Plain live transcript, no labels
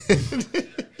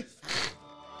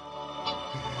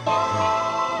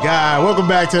God, welcome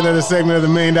back to another segment of the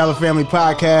 $1 Million Family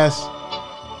Podcast.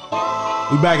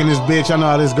 We back in this bitch. I know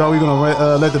how this go. We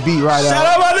gonna let the beat ride out. Shout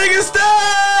out my nigga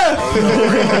Steph! Turn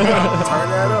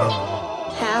that up.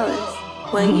 Palace,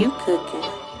 what you cooking?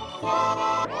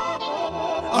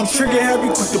 I'm trigger happy,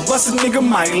 quick to bust a nigga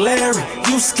Mike Larry.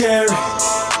 You scary.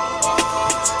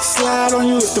 Slide on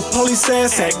you if the police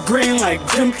ass act green like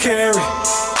Jim Carrey.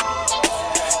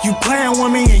 You playing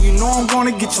with me and you know I'm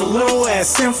gonna get your little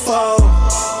ass info.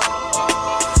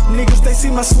 Niggas, they see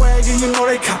my swag and you know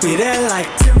they copy that like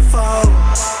tenfold.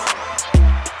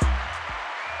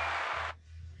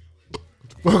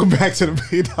 Welcome back to the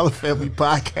 $1 Million Family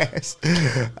Podcast.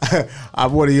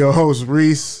 I'm one of your hosts,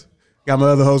 Reese. Got my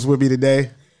other host with me today.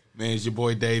 Man, it's your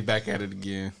boy Dave back at it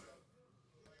again.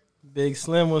 Big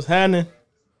Slim, what's happening?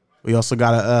 We also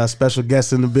got a special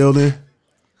guest in the building.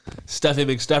 Stuffy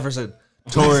McStufferson,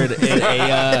 Torren, and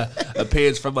a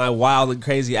appearance from my wild and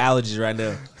crazy allergies right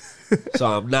now. So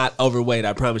I'm not overweight,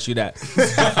 I promise you that.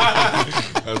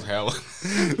 That's hell.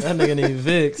 That nigga need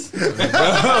Vicks.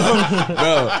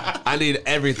 Bro, I need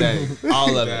everything.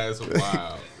 All of it. That's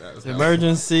wild. That's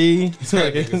Emergency.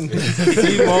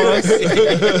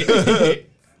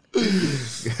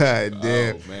 God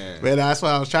damn. Oh, man. That's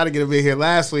why I was trying to get him in here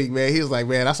last week, man. He was like,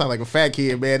 man, I sound like a fat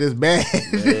kid, man. It's bad.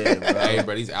 Yeah, bro. Hey,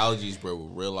 bro, these allergies, bro, will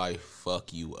real life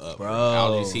fuck you up. Bro.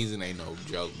 Allergy season ain't no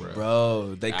joke, bro.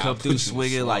 Bro, they Nah, come put through you in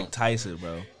swinging slump. like Tyson,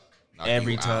 bro. Knock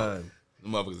Every you out. time.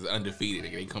 Them motherfuckers is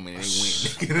undefeated, nigga. They come in and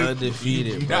they win.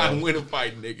 Undefeated, Not bro. win a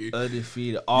fight, nigga.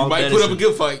 Undefeated. You All might medicine, put up a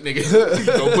good fight, nigga.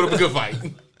 Don't put up a good fight.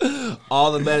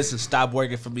 all the medicine stopped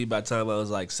working for me by the time I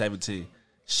was like 17.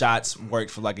 Shots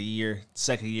worked for like a year.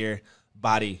 Second year,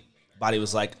 body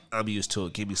was like, I'm used to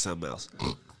it. Give me something else.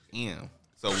 Damn.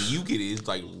 So when you get it, it's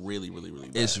like really, really, really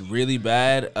bad. It's really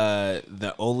bad.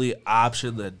 The only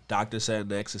option the doctor said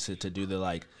next is to do the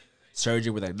like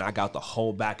surgery where they knock out the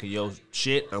whole back of your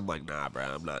shit. I'm like, nah, bro,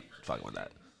 I'm not fucking with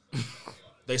that.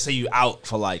 They say you out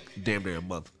for like damn near a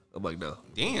month. I'm like, no,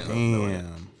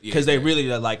 Damn. because they really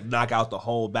like knock out the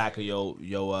whole back of your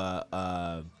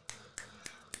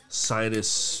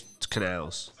sinus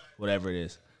canals, whatever it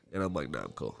is. And I'm like, nah,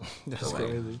 I'm cool. That's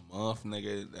crazy. Month,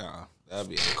 nigga. That'd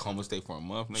be a coma state for a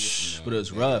month, nigga. No, But it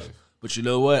was rough. But you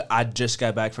know what? I just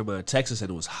got back from Texas and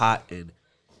it was hot and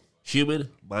humid.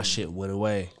 My shit went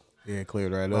away. Yeah,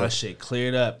 cleared right My up. shit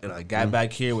cleared up, and I got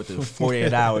back here within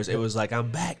 48 hours. It was like, I'm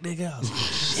back, nigga. I was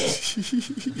like,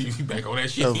 shit. You back on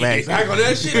that shit. Oh, back. Back on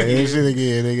that shit. Hey, shit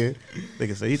again, nigga.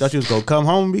 Nigga said, you thought you was going to come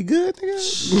home and be good,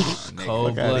 nigga?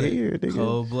 Fuck outta here, Cold-blooded. nigga.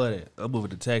 Cold-blooded. I'm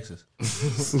moving to Texas.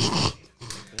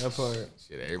 That part.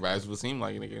 Shit, everybody's what seem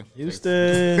like, nigga.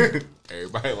 Houston.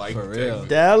 Everybody like For real. Texas.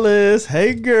 Dallas.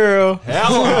 Hey, girl.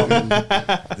 Hello.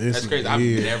 That's crazy. I've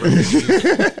never been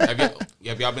to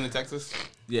have y'all been to Texas?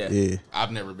 Yeah. Yeah.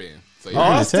 I've never been. So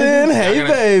Austin. Hey, Y'all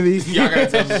gotta- baby. y'all gotta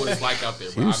tell me what it's like out there,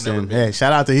 but I've never Houston. been. Hey,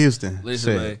 shout out to Houston.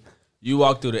 Listen, Shit. man. You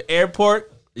walk through the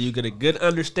airport, you get a good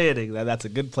understanding that that's a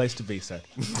good place to be, sir.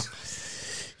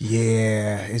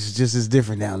 Yeah, it's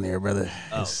different down there, brother.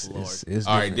 It's, Lord. it's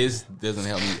All right, different. this doesn't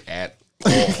help me at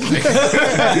all.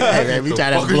 Hey, man, we try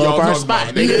to Fuck are blow y'all up our talking spot,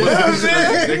 about,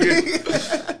 nigga.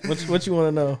 What you want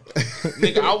to know?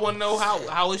 Nigga, I want to know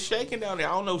how it's shaking down there.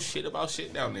 I don't know shit about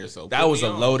shit down there. So That put was me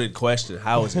a on. loaded question.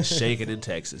 How is it shaking in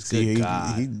Texas? Good He-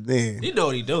 God. man. You know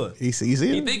what he doing. You see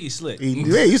He him? think he's slick.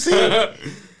 Yeah, you see him?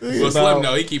 Well, Slim,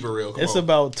 no, he keep it real. Come It's on.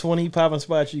 about 20 popping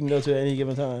spots you can go to at any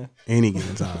given time. Any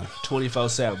given time.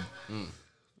 24/7.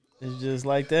 It's just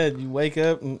like that. You wake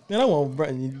up and I want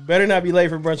brunch. You better not be late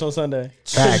for brunch on Sunday.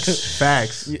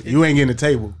 Facts. You ain't getting a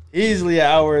table. Easily an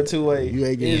hour or two late. You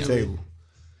ain't getting Easily. a table.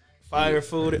 Fire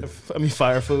food.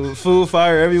 Fire food. Food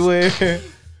fire everywhere.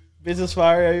 Bitches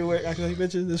fire everywhere. I can say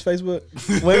bitches. This Facebook.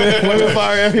 Women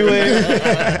fire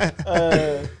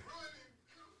everywhere.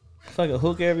 Fucking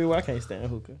hookah everywhere. I can't stand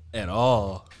hookah. At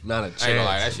all. Not a I ain't gonna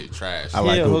lie, chance. that shit trash. I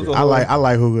like Yeah, hookah. hookah. I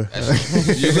like hookah.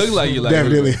 You look like you like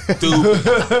Definitely.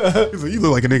 Dude, You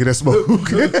look like a nigga that smoke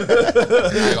hookah. I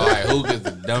ain't gonna lie, hookah's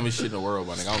the dumbest shit in the world,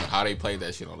 my nigga. I don't know how they played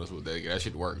that shit on us with that. That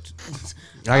shit worked.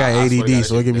 I got I swear to ADD, God,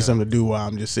 so that it give me shit something to do while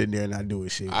I'm just sitting there and not doing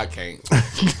shit. I can't.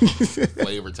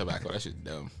 Flavor tobacco, that shit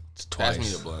dumb. Pass me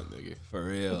twice. the blunt, nigga. For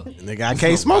real. Nigga, I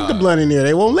can't smoke the blunt in there.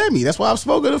 They won't let me. That's why I'm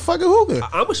smoking the fucking hookah.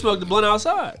 I'm gonna smoke the blunt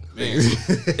outside. Man.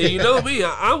 And you know me,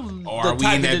 I'm Or the are we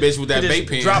type in that to bitch with that just vape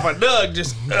pen? Drop a nug,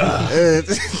 just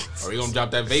Or we gonna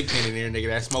drop that vape pen in there, nigga.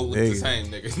 That smoke looks the Hey.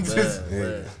 same, nigga.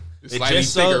 bruh. It's It slightly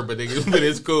just so- thicker, but nigga, but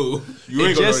it's cool. You And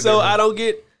ain't gonna just know so the I don't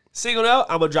get singled out,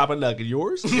 I'm gonna drop a nug in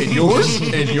yours, and yours,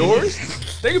 and yours.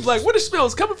 They could be like, where the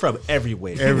smells coming from?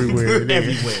 Everywhere. Everywhere.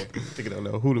 Everywhere. Nigga don't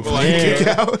know who the fuck Man, kick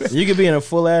out. you could be in a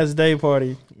full ass day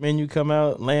party. Menu come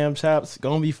out, lamb chops,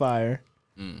 gonna be fire.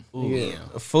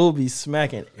 Nigga, food be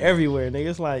smacking everywhere. Nigga,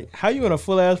 it's like, how you in a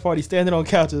full ass party standing on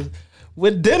couches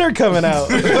with dinner coming out?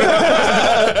 What's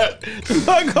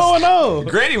going on?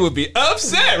 Granny would be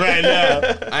upset right now.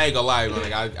 I ain't gonna lie, man.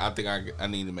 Like, I think I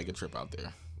need to make a trip out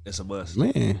there. It's a must.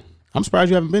 Man, I'm surprised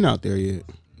you haven't been out there yet.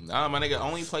 Nah, my nigga,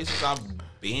 only places I've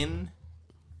been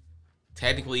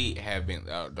technically have been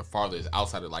the farthest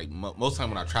outside of like most time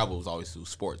when I travel was always through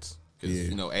sports because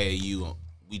you know AAU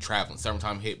we traveling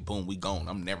summertime hit boom we gone.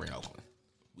 I'm never in Oakland.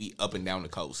 We up and down the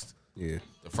coast. Yeah,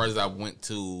 the furthest I went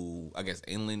to I guess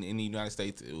inland in the United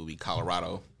States it would be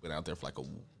Colorado. Been out there for like a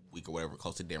week or whatever,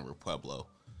 close to Denver, Pueblo,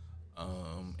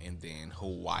 and then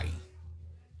Hawaii.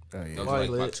 Oh yeah, Those are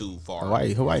like not too far.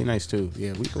 Hawaii nice too.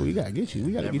 Yeah, we gotta get you.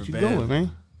 We gotta get you going,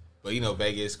 man. But, you know,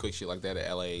 Vegas, quick shit like that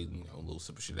at LA, you know, a little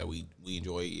super shit that we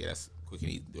enjoy. Yeah, that's quick and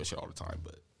easy. Do that shit all the time.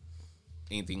 But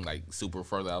anything like super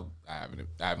further out, I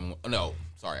haven't. No,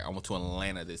 sorry. I went to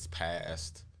Atlanta this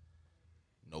past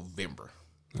November.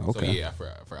 Okay. So, yeah, I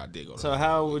forgot I did go to So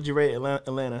how would you rate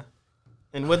Atlanta?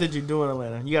 And what did you do in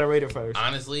Atlanta? You got to rate it first.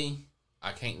 Honestly,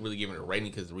 I can't really give it a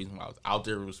rating because the reason why I was out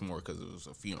there was more because it was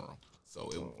a funeral.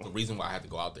 So the reason why I had to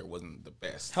go out there wasn't the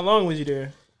best. How long was you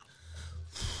there?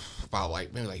 About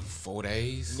maybe 4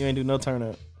 days. You ain't do no turn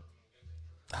up.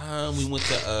 We went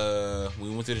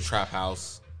to the Trap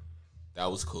House. That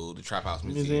was cool. The Trap House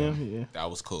Museum. Yeah. That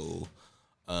was cool.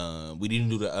 We didn't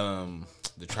do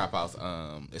the Trap House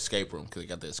escape room because they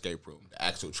got the escape room. The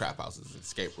actual Trap House is an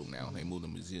escape room now. They moved the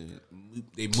museum.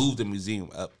 They moved the museum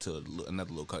up to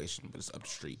another location, but it's up the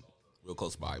street, real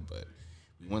close by. But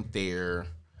we went there.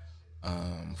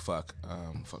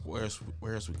 Where else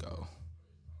we go?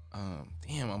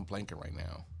 Damn, I'm blanking right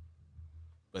now.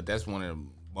 But that's one of the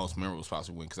most memorable spots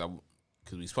we went because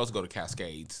we were supposed to go to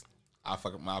Cascades.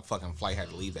 My fucking flight had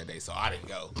to leave that day, so I didn't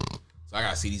go. So I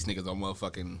gotta see these niggas on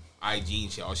motherfucking IG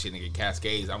and shit. All shit, nigga,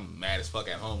 Cascades. I'm mad as fuck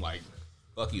at home. Like,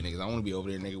 fuck you, niggas. I want to be over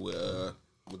there, nigga,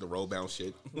 with the roll bound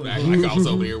shit. Like I was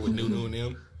over here with Nunu and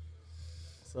them.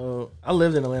 So I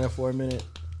lived in Atlanta for a minute,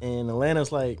 and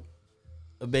Atlanta's like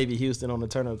a baby Houston on the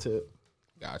turn up tip.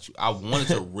 Got you. I wanted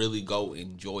to really go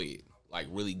enjoy it. Like,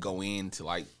 really go in to,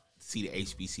 like, see the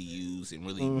HBCUs and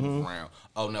really move around.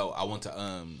 Oh, no. I went to,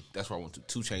 that's where I went to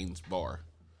 2 Chainz bar.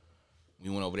 We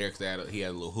went over there because he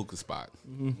had a little hookah spot.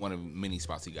 One of the many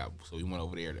spots he got. So we went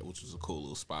over there, which was a cool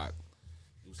little spot.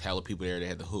 There was hella people there that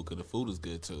had the hookah. The food was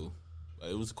good, too.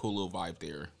 But it was a cool little vibe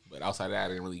there. But outside of that, I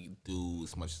didn't really do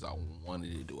as much as I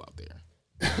wanted to do out there.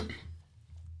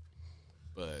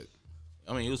 But...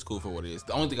 I mean, it was cool for what it is.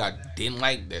 The only thing I didn't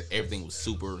like that everything was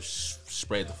super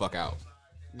spread the fuck out.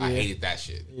 Yeah. I hated that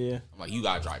shit. Yeah. I'm like, you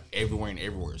gotta drive everywhere and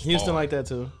everywhere. Houston like that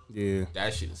too. Yeah.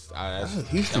 That shit is.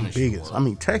 Houston biggest. I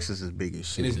mean, Texas is big as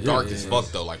shit. And it's dark as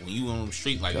fuck though. Like when you on the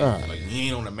street, like you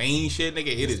ain't on the main shit, nigga.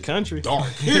 It is country dark.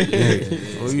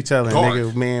 What you telling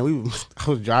nigga, man? I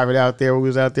was driving out there when we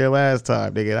was out there last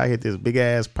time, nigga. I hit this big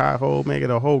ass pothole, nigga.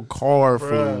 The whole car full,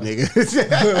 nigga.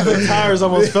 The tires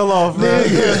almost fell off, man.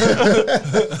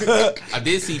 I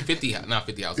did see not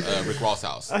 50 House, Rick Ross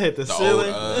house. I hit the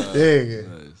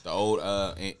ceiling. The old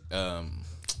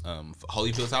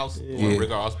Holyfield's house where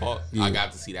Rick Ross bought. I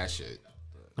got to see that shit.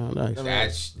 Oh, nice. That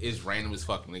is random as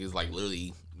fuck, nigga. It's like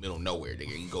literally middle of nowhere,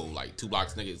 nigga. You go like 2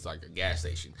 blocks, nigga. It's like a gas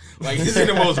station. Like it's in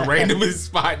the most randomest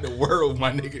spot in the world,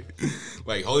 my nigga.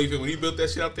 Like Holyfield, when he built that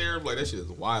shit out there, like that shit is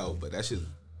wild, but that shit is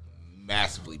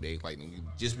massively big. Like nigga,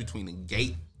 just between the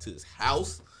gate to his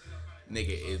house. Nigga,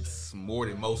 it's more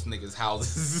than most niggas'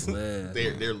 houses. they're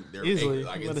easily. Big.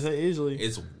 Like easily.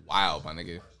 It's wild, my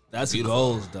nigga. That's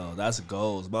goals, though. That's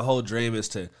goals. My whole dream is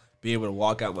to be able to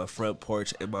walk out my front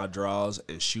porch in my drawers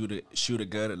and shoot a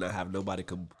gun and not have nobody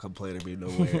complain or be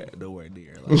nowhere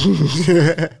near. Like,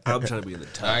 I'm trying to be in the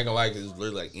top. I ain't gonna lie, cause it's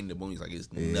literally like in the boonies, like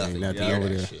it's nothing near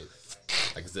that shit.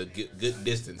 Like it's a good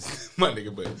distance, my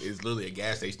nigga, but it's literally a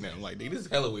gas station now. I'm like, nigga, this is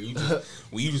hella weird.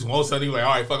 When you just want something, you're like,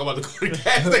 all right, fuck, I'm about to go to the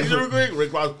gas station real quick.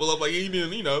 Rick Ross pull up like,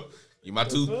 you know. You my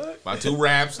two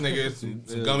wraps, nigga,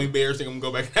 some gummy bears. Think I'm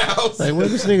gonna go back to the house. Like, where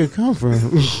this nigga come from?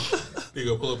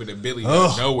 Nigga pull up in the Billy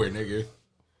out of nowhere, nigga.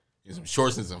 Get some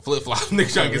shorts and some flip flops,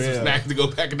 nigga. Trying to get some snacks to go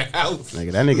back in the house.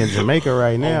 Nigga, that nigga in Jamaica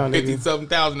right now, nigga. 50-something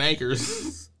thousand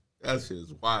acres. That shit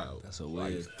is wild. That's so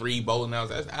weird. Like 3 bowling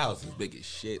houses. That house is big as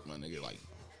shit, my nigga. Like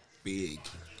big.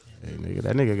 Hey, nigga,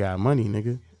 that nigga got money,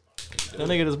 nigga. That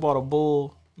nigga just bought a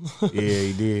bull. Yeah,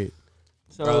 he did.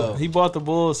 So Bro. he bought the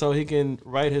bull so he can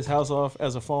write his house off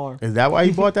as a farm. Is that why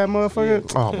he bought that motherfucker?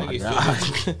 Oh my god!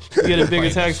 Get a bigger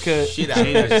tax cut. Shit out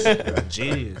here.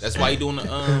 Genius. That's why he doing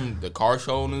the car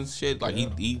show and shit. Like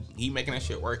he making that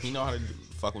shit work. He know how to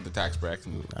fuck with the tax brackets.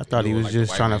 I thought he was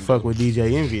just trying to fuck with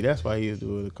DJ Envy. That's why he was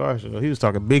doing the car show. He was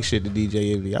talking big shit to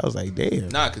DJ Envy. I was like, damn.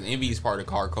 Nah, because Envy is part of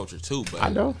the car culture too. But I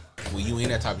know. When you in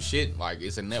that type of shit, like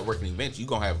it's a networking event, you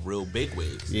gonna have real big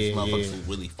wigs. Yeah, Motherfuckers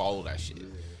who really follow that shit.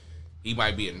 He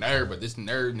might be a nerd, but this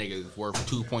nerd nigga is worth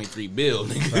 $2.3 billion.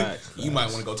 Nigga. Right. You might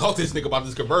want to go talk to this nigga about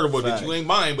this convertible that you ain't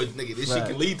buying, but nigga, this shit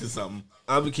can lead to something.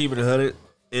 I'm gonna keep it 100.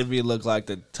 Envy look like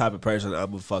the type of person I'm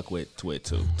gonna fuck with too,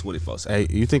 24/7. Hey,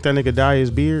 you think that nigga dye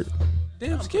his beard?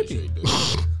 Damn, Skippy.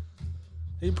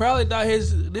 He probably dyed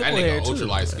his nipple That hair nigga too. ultra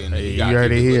light skin. Hey, you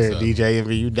heard it here, DJ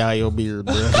Envy. You dye your beard,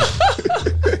 bro.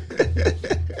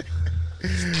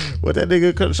 What that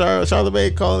nigga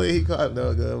Charlamagne call it? He called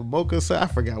the mocha. I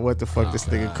forgot what the fuck this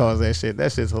nigga calls that shit.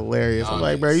 That shit's hilarious. I'm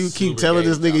like, bro, you keep telling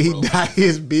this nigga he dyed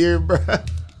his beard, bro.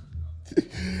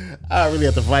 I really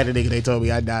have to fight a nigga. They told me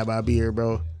I dyed my beard,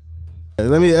 bro.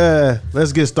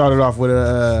 Let's get started off with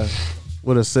a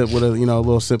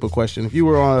little simple question. If you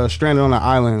were stranded on an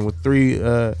island with three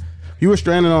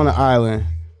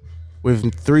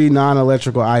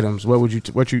non-electrical items, what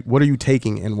are you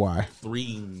taking and why?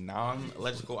 3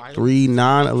 non-electrical items. 3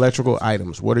 non-electrical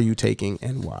items. What are you taking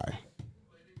and why?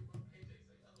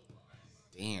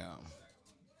 Damn.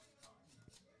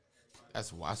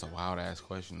 That's a wild ass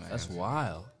question. That's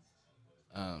wild.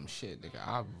 Shit, nigga,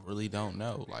 I really don't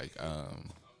know. Like,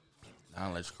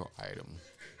 non-electrical item,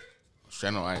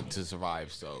 stranded item to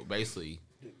survive. So basically,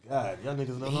 God, y'all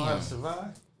niggas don't know how to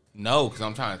survive. No, because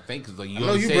I'm trying to think. Cause like I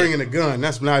know you bringing a gun.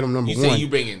 That's item number you one. You say you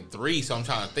bringing 3, so I'm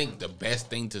trying to think the best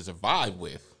thing to survive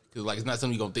with. Because like it's not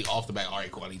something you gonna think off the bat. All right,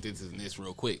 cool. I need this and this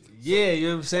real quick. Yeah, you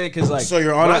know what I'm saying? Because like, so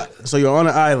you're on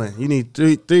an island. You need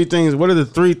three things. What are the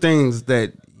 3 things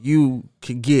that you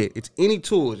could get? It's any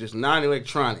tools, just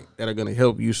non-electronic, that are gonna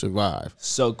help you survive.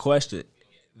 So, question: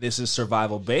 this is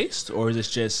survival based, or is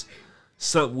this just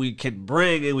something we can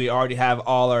bring and we already have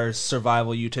all our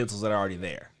survival utensils that are already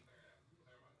there?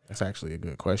 That's actually a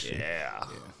good question. Yeah.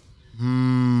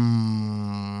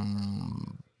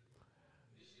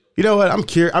 You know what? I'm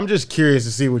just curious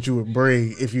to see what you would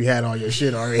bring if you had all your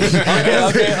shit already.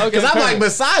 Okay. Because I'm like,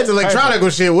 besides electronic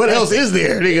shit, what else is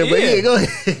there, nigga? But yeah, go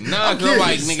ahead. Nah, because I'm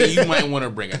like, nigga, you might want to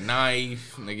bring a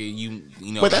knife, nigga. You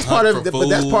know, but that's part of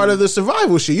the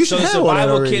survival shit. You should So the have all that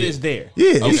survival already. kit is there.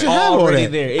 Yeah, Okay. you should have all Already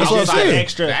that. there. It's That's what just I'm like saying.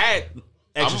 extra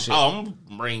shit. I'm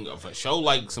bring for sure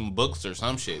like some books or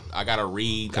some shit. I gotta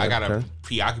read. I gotta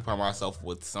preoccupy myself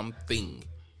with something.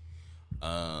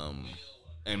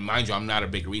 And mind you, I'm not a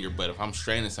big reader, but if I'm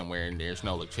stranded somewhere and there's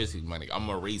no electricity, I'm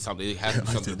gonna read something. It has to be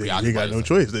something to preoccupy. You got no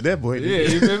choice at that point. Yeah,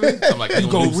 you feel me? I'm like, you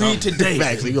Go gonna read today.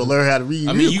 Facts, you gonna learn how to read.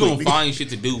 I mean, you real gonna quick, find shit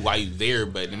to do while you there,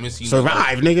 but the minute you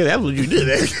survive, nigga. That's what you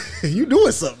did. You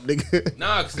doing something, nigga.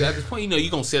 Nah, because at this point, you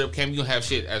gonna set up camp. You gonna have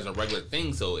shit as a regular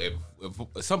thing. So if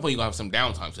at some point you gonna have some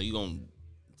downtime, so you gonna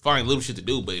find little shit to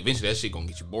do, but eventually that shit gonna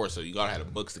get you bored. So you gotta have the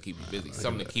books to keep you busy,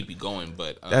 something to keep you going.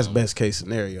 But That's best case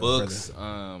scenario. books.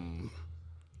 Brother.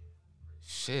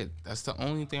 Shit, that's the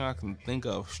only thing I can think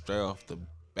of straight off the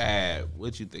bat.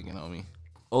 What you thinking, homie?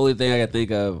 Only thing I can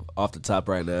think of off the top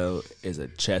right now is a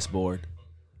chessboard.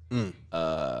 You're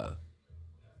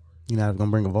not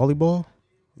gonna bring a volleyball?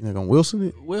 You're not gonna Wilson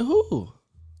it? With who?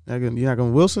 You're not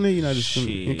gonna Wilson it? You're not just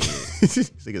Shit.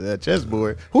 Look at that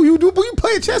chessboard. Who you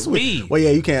playing chess with? Me. Well, yeah,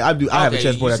 you can't. I have a Okay,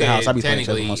 chessboard you at the house. I said be playing chess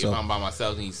with technically, myself. If I'm by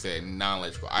myself and you said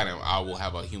non-electrical item, I will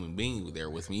have a human being there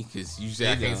with me because you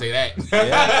said I can't say that.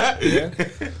 Yeah.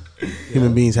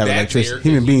 Human beings have That's electricity. there, 'cause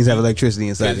Human beings have electricity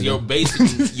inside Because of them.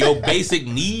 your basic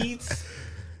needs.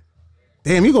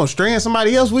 Damn, you gonna strand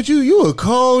somebody else with you? You a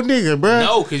cold nigga, bruh.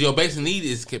 No, because your basic need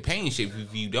is companionship.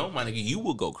 If you don't, my nigga, you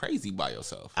will go crazy by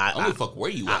yourself. I don't give a fuck where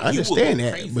you are. I understand you will go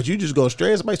that, crazy. but you just go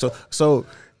strand somebody. So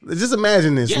just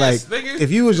imagine this: Yes, like, nigga.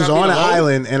 if you was just Not on being an alone.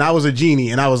 island and I was a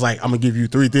genie and I was like, I'm gonna give you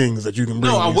 3 things that you can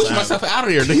bring. No, I'm to this wishing island. myself out of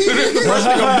here. Nigga. That's the first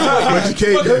thing I'm doing. But you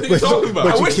can't. What you talking about?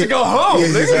 but I you wish to can't- go home. Yeah,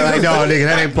 nigga. you like, no, nigga,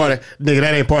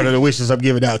 that ain't part of the wishes I'm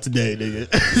giving out today,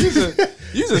 nigga.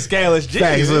 You's a scandalous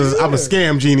Facts, genius. I'm a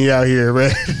scam genie out here,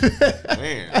 man.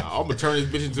 Man, I'm gonna turn this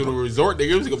bitch into a resort.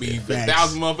 Nigga, there's gonna be Facts.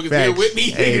 1,000 motherfuckers Facts. here with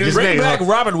me. Hey, Nigga. just Bring make back it-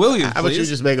 Robin Williams, How about you please.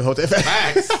 just make a hotel?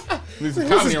 Facts. There's some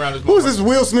comedy around this. Who's motherfucker. this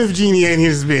Will Smith genie in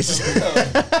his bitch?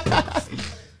 That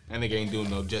nigga ain't doing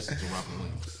no justice to Robin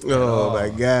Williams. Oh my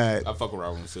god. I fuck with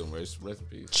Robin Williams too. Rest in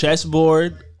peace.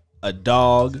 Chessboard, a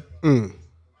dog. I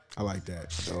like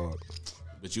that, dog.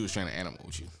 But you was trying to animal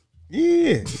with you.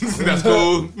 Yeah. That's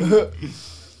cool.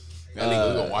 That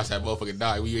nigga gonna watch that motherfucker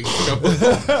die when you ain't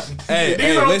Hey,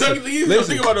 listen, don't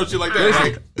think about no shit like that,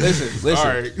 right? Listen. All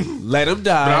right. Let him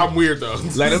die. But I'm weird though.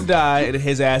 Let him die, and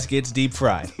his ass gets deep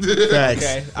fried. Facts.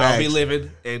 Okay, Facts. I'll be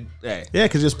living, and hey, Yeah,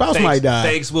 because your spouse might die.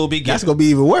 Thanks will be given. That's gonna be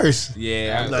even worse.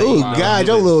 Yeah. I'm Oh like, God,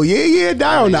 your little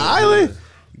die on the island.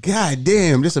 God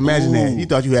damn, just imagine that. You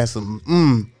thought you had some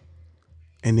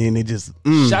and then they just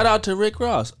Shout out to Rick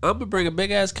Ross. I'm gonna bring a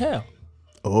big ass cow.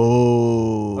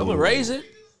 Oh, I'm gonna raise it,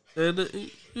 and and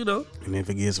then if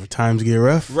it gets times get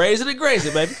rough, raise it and graze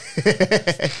it, baby.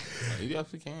 You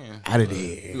definitely can. out of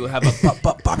there. We're gonna have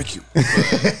a barbecue.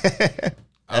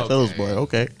 That's those boy.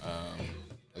 Okay.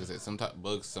 Like I said, some type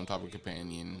books, some type of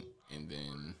companion, and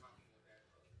then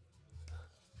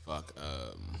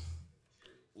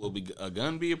will a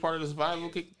gun be a part of the survival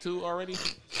kit too already?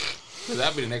 Because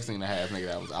that'd be the next thing to have, nigga.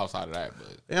 That was outside of that,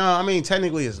 but I mean,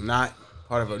 technically, it's not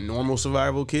part of a normal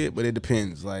survival kit, but it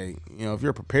depends. Like, if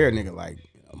you're a prepared nigga, like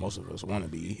most of us want to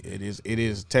be, it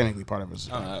is technically part of a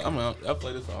survival kit. I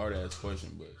play this a hard ass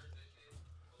question, but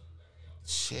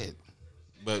shit.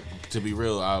 But to be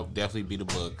real, I'll definitely be the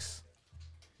books.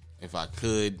 If I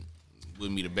could,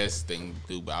 wouldn't be the best thing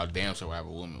to do, but I'll damn sure have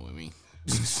a woman with me.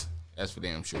 That's for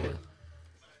damn sure.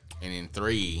 And then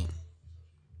 3,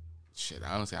 shit,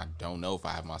 honestly, I don't know if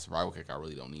I have my survival kit. I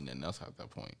really don't need nothing else at that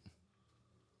point.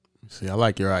 See, I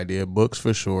like your idea. Books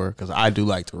for sure, because I do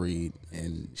like to read.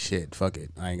 And shit, fuck it.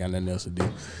 I ain't got nothing else to do.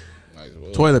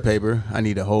 Well. Toilet paper. I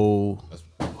need a whole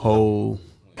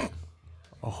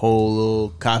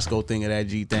little Costco thing of that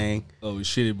G thing. Oh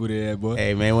shit, booty ass boy.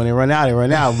 Hey man, when it run out, it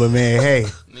run out. But man, hey,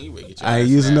 I ain't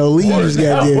using no leaves,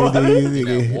 goddamn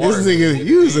nigga. This nigga,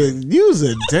 use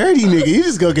a dirty nigga. You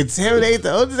just gonna contaminate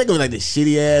the other nigga like the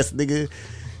shitty ass nigga.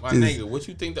 My nigga, what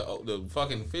you think the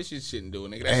fucking fishes shouldn't do,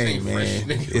 nigga? That shit ain't fresh,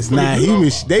 nigga. It's not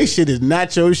human. They shit is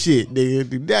not your shit, nigga.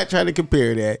 Do not try to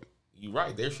compare that. You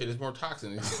right. Their shit is more toxic.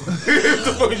 What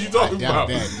the fuck is you talking about?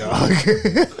 That, dog.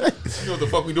 You know what the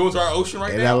fuck we doing to our ocean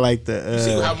right and now? I like the. You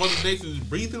see how Mother Nature is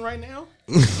breathing right now?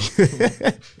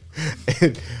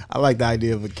 I like the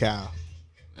idea of a cow.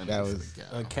 That was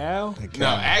a cow. No,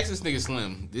 ask this nigga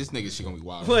Slim. This nigga shit gonna be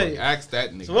wild. Wait, ask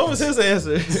that nigga. So what was his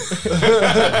answer?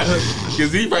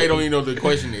 Because he probably don't even know what the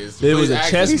question is. It was a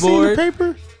chessboard,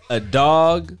 paper, a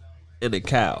dog, and a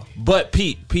cow. But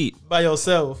Pete, by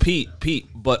yourself. Pete.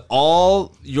 But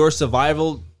all your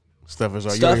survival stuff is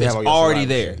already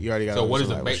there. You already got. So what is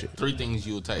the 3 things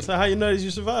you will take? So how you know that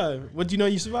you survive? What do you know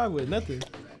you survive with? Nothing.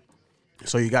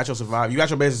 So you got your survival. You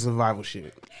got your basic survival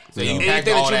shit. So you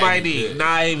anything that you might need: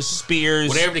 knives, spears,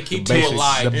 whatever to keep the you basics,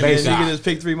 alive. the And then you can just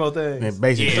pick 3 more things.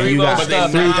 Basically, 3 more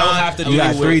stuff. Don't have to do You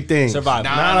got with 3 things. survival.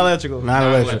 Non-electrical.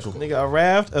 Non-electrical. Nigga, a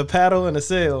raft, a paddle, and a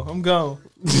sail. I'm gone.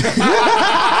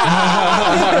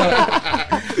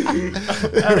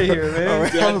 Out of here, man.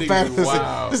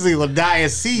 Wow. This nigga gonna die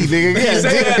at sea, nigga. You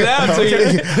say that now to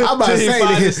you. I'm about to say,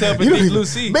 find yourself in you deep don't blue even-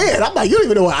 sea. man, I'm like, you don't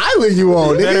even know what island you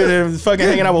on, Better nigga. than fucking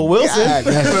hanging out with Wilson. God,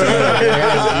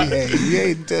 that's you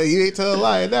ain't tell a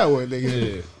lie in that one,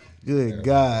 nigga. Yeah. Good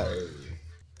God.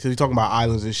 So you talking about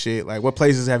islands and shit. Like, what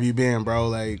places have you been, bro?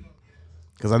 Like,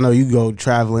 because I know you go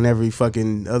traveling every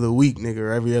fucking other week, nigga,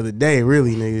 or every other day,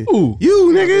 really, nigga. Ooh.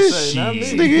 You, nigga. Not me.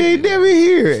 This nigga ain't never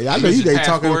here. I know you ain't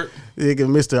talking. Passport. Nigga,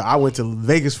 Mr. I went to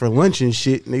Vegas for lunch and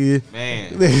shit, nigga.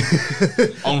 Man.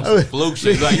 On some fluke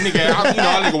shit. Like, nigga, I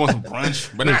nigga want some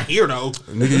brunch, but not here, though.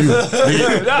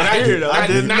 Nigga, Not here, though. I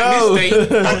didn't know.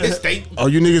 Not this state. oh,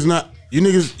 you niggas not, you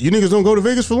niggas don't go to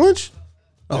Vegas for lunch?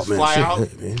 Just man, fly shit,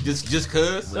 out. man. Just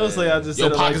cuz. Don't say I just Your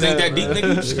said it pockets like ain't that deep, bro. nigga.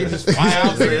 You just can't just fly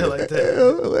out Say it there. like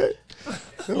that.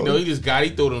 You know, he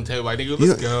threw it on the table like, nigga,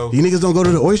 let's go. You niggas don't go to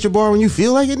the oyster bar when you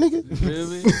feel like it, nigga?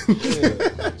 Really?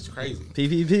 It's crazy.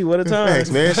 PPP, what a time. Thanks,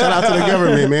 man. Shout out to the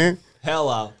government, man. Hell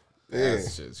out. That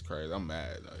shit's crazy. I'm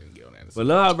mad. I didn't get on that. But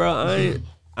nah, bro,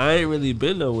 I ain't really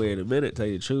been nowhere in a minute. Tell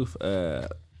you the truth,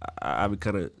 I've been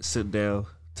kind of sitting down,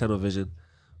 tunnel vision.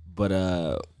 But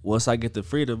once I get the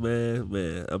freedom,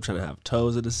 man, I'm trying to have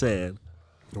toes in the sand.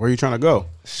 Where you trying to go?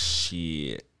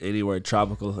 Shit, anywhere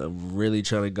tropical. I'm really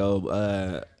trying to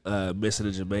go missing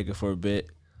in Jamaica for a bit.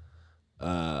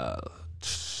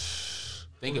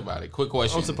 Think about it. Quick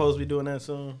question. I'm supposed to be doing that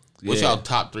soon. What's Yeah. y'all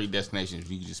top 3 destinations if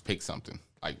you could just pick something?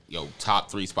 Like, yo, top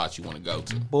 3 spots you want to go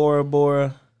to. Bora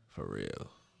Bora. For real.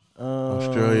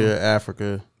 Australia,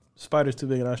 Africa. Spider's too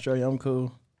big in Australia. I'm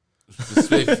cool.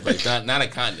 Specific, like not a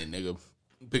continent, nigga.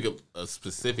 Pick up a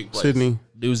specific place. Sydney,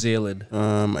 New Zealand.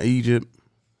 Egypt,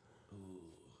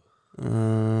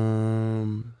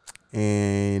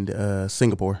 and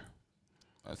Singapore.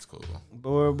 That's cool.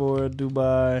 Bora Bora,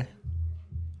 Dubai.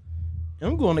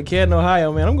 I'm going to Canton,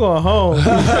 Ohio, man. I'm going home.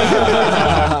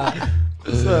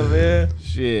 What's up, man?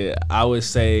 Shit, I would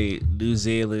say New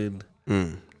Zealand.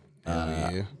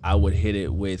 Yeah. I would hit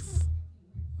it with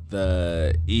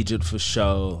the Egypt for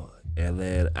sure, and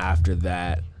then after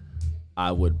that,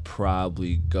 I would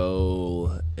probably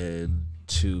go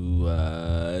into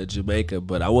Jamaica.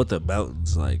 But I want the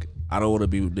mountains. Like, I don't want to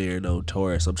be near no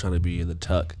tourists. I'm trying to be in the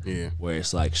tuck, where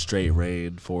it's like straight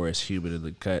rain, forest, humid in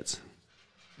the cuts.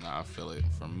 Nah, I feel it.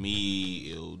 For me,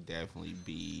 it'll definitely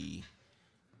be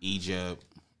Egypt,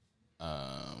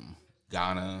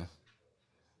 Ghana,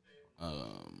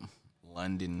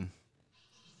 London.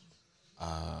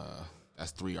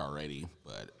 That's 3 already.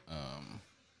 But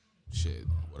shit,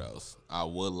 what else? I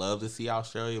would love to see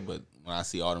Australia, but when I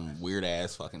see all them weird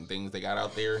ass fucking things they got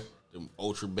out there, them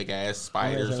ultra big ass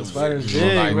spiders, and spiders shit,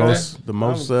 big, like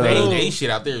they shit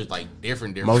out there is like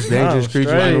different. Most dangerous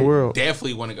creature in the world.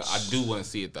 Definitely want to go. I do want to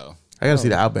see it though. I gotta see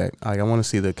the outback. Like, I want to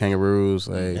see the kangaroos,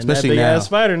 like, And especially that big now. ass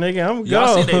spider, nigga. I'm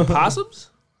Y'all go. see they possums?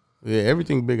 Yeah,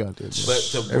 everything big out there.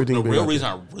 But Everything the big real out reason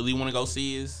I really want to go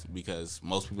see is because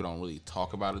most people don't really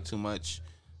talk about it too much.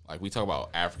 Like, we talk about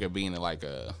Africa being like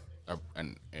a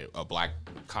black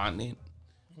continent.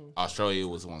 Australia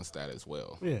was once that as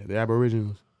well. Yeah, the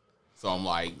Aboriginals. So I'm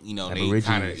like, you know, they Aborigines.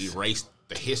 kind of erased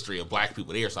the history of black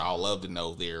people there. So I'd love to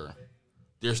know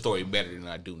their story better than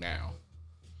I do now.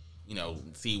 You know,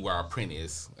 see where our print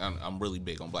is. I'm really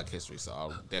big on black history, so I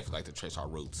would definitely like to trace our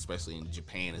roots, especially in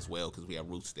Japan as well, because we have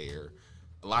roots there.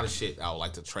 A lot of shit I would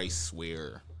like to trace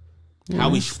where how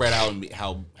we spread out and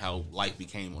how life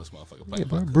became on this motherfucker. Yeah,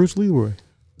 bro, Bruce Leroy.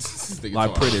 My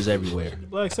print is everywhere.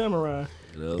 Black samurai.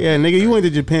 You know? Yeah, nigga, you went to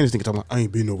Japan. This nigga talking about, I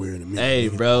ain't been nowhere in a minute. Hey,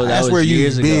 nigga. bro, that That's was where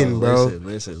years you've ago. been, bro.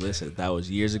 Listen. That was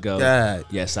years ago. God.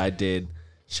 Yes, I did.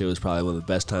 Shit was probably one of the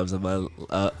best times of my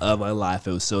life.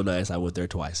 It was so nice. I went there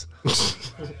twice,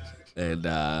 and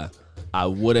I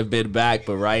would have been back,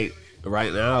 but right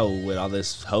now with all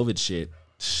this COVID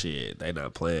shit, they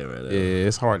not playing right now. Yeah,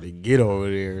 it's hard to get over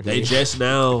there. They just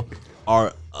now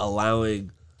are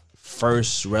allowing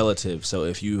first relatives. So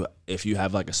if you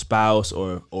have like a spouse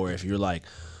or if you're like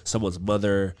someone's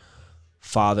mother,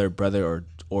 father, brother,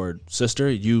 or sister,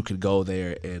 you can go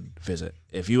there and visit.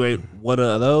 If you ain't one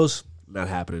of those, not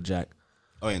happening, Jack.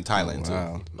 Oh, in Thailand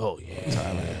too. Oh yeah,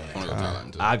 I want to go to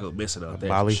Thailand too. I go missing out there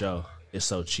Bali. for sure. It's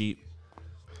so cheap.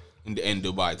 And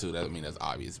Dubai too. That, I mean, that's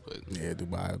obvious, but Yeah,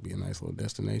 Dubai would be a nice little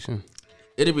destination.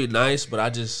 It'd be nice, but I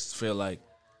just feel like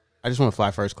I just want to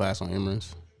fly first class on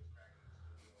Emirates.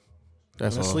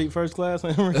 That's all. Sleep first class.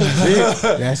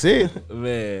 That's it.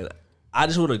 man, I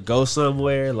just want to go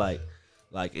somewhere like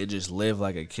and just live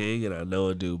like a king. And I know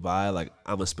in Dubai, like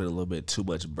I'm gonna spend a little bit too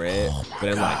much bread. But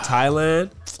in like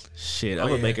Thailand, shit, I'm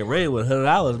gonna make it rain with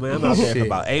 $100, man. I'm out there for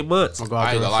about 8 months. I'm going to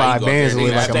I ain't go out gonna lie, there with 5 you go bands out and there,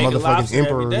 look like a Steak and motherfucking lobster every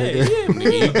emperor. day. Nigga. yeah,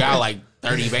 nigga, you got like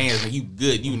 30 bands and you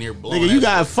good. You near blowing. Nigga, you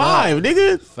that got shit. 5,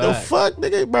 nigga. The Fact. fuck,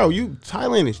 nigga, bro?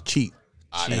 Thailand is cheap.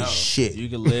 I Ain't know. shit. You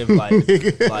can live like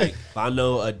if I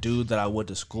know a dude that I went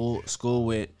to school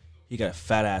with, he got a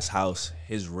fat ass house.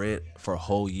 His rent for a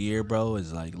whole year, bro,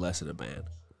 is like less than a band.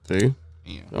 See? Yeah.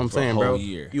 You know what I'm For a saying, whole bro.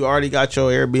 year. You already got your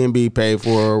Airbnb paid for,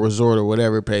 or resort or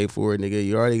whatever paid for, nigga.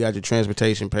 You already got your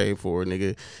transportation paid for,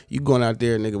 nigga. You going out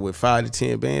there, nigga, with 5 to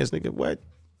 10 bands, nigga. What?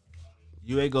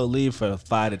 You ain't gonna leave for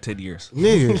 5 to 10 years.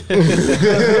 Nigga.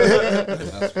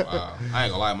 That's wild. I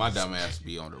ain't gonna lie, my dumb ass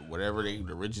be on whatever the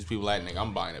richest people at, nigga.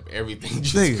 I'm buying up everything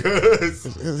just Nigga.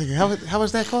 cause. How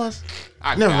much that cost?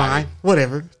 I Never got mind. it.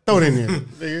 Whatever. Throw it in there.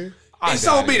 Nigga. It's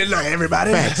on me tonight,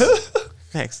 everybody.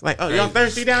 Facts. Like, oh, y'all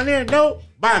thirsty down there? No.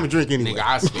 Buy him a drink anyway. Nigga,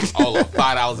 I spent all of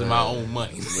 $5 in my own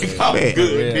money. I'm Man.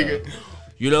 good, Yeah. nigga.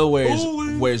 You know where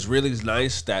it's really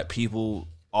nice that people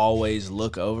always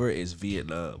look over is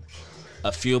Vietnam.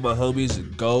 A few of my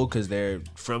homies go because they're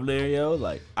from there, yo.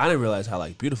 Like, I didn't realize how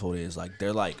like beautiful it is. Like,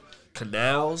 they're like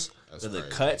canals and the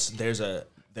cuts. There's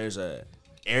a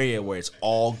area where it's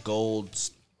all gold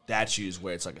statues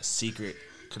where it's like a secret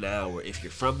canal where if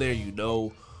you're from there, you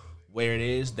know where it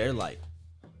is. They're like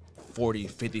 40,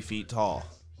 50 feet tall,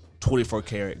 24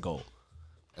 karat gold.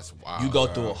 That's wild. You go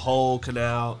through a whole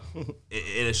canal, and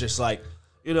it's just like,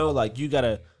 you know, like you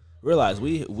gotta realize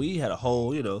we had a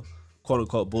whole, you know, quote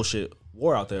unquote bullshit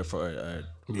war out there for a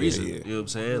reason. yeah. You know what I'm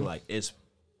saying? Like, it's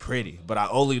pretty, but I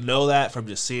only know that from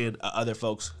just seeing other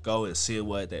folks go and seeing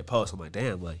what they post. I'm like,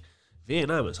 damn, like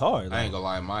Vietnam is hard. I Like, ain't gonna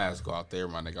lie, my ass go out there,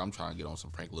 my nigga. I'm trying to get on some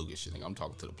Frank Lucas shit, nigga. I'm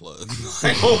talking to the plug. I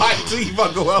ain't gonna lie to you if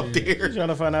I go out there. Trying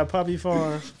to find out Poppy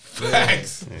Farm.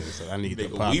 Facts. Yeah, so I need the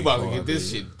Nigga, poppy we about to farm, get this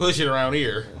dude. shit pushing around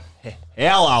here.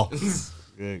 hello.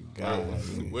 Good God.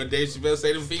 What Dave Chappelle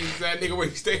say to Phoenix, that nigga where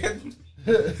he stand?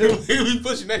 We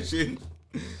pushing that shit.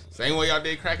 Same way y'all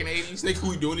did crack in the 80s, nigga.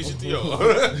 We doing this shit to y'all.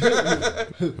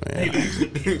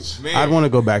 Man. I'd want to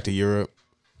go back to Europe.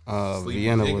 Sleeping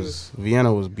Vienna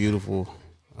niggas. was beautiful,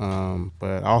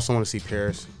 but I also want to see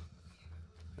Paris.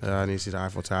 I need to see the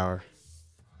Eiffel Tower.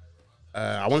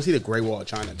 I want to see the Great Wall of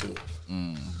China too.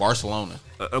 Barcelona.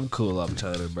 I'm cool off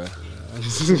China, bro.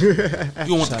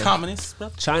 You want the communists, bro?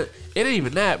 China, it ain't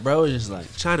even that, bro. It's just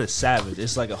like China's savage.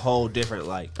 It's like a whole different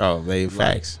like. Oh, they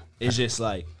facts. It's just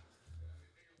like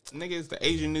Nigga, it's the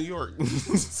Asian New York.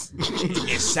 it's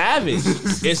savage.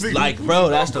 It's like, bro,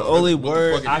 that's the only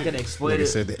word I can explain Nigga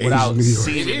said it the without Asian New York.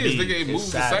 seeing It is, be. nigga. It It's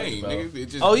moves the savage, same, bro. nigga. It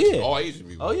just Oh yeah, all Asian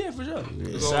people. oh yeah, for sure.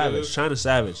 It's all savage. it is. China's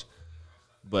savage,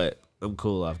 but I'm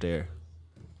cool off there.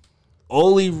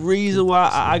 Only reason why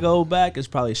I go back is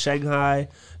probably Shanghai.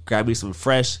 Grab me some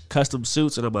fresh custom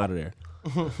suits and I'm out of there.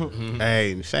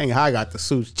 Hey, Shanghai got the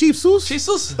suits. Cheap suits?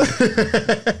 Jesus,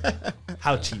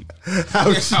 how cheap?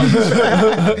 How cheap?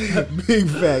 Big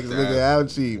facts, nigga. How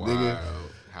cheap, Wow. nigga?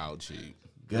 How cheap.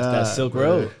 That's that Silk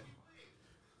Road.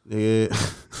 Nigga.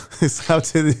 It's up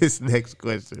to this next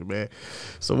question, man.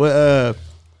 So what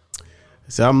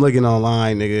so I'm looking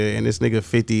online, nigga, and this nigga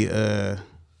 50 and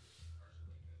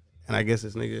I guess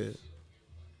this nigga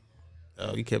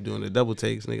he kept doing the double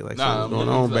takes, nigga, like something was going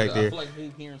on back I there. feel like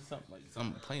he's hearing something, like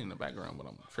something playing in the background, but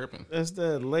I'm tripping. That's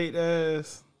that late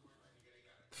ass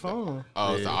phone.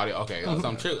 Oh, it's the audio. Okay, so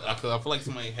I'm tripping because I feel like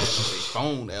somebody had like, their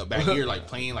phone back here, like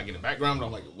playing like in the background. But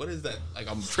I'm like, what is that? Like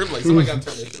I'm tripping. Like somebody got to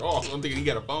turn that shit off. I'm thinking he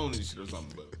got a phone and shit or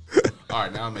something. But all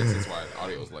right, now it makes sense why the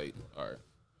audio's late. All right.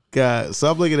 God, so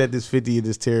I'm looking at this 50 and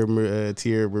this Thierry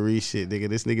Marie shit, nigga.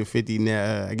 This nigga 50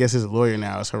 now, I guess his lawyer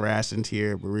now is harassing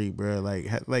Thierry Marie, bro. Like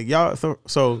y'all.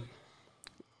 So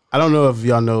I don't know if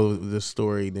y'all know the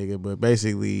story, nigga, but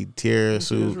basically Thierry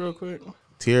sued Real quick.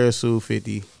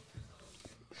 50.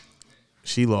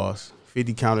 She lost.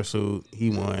 50 countersued. He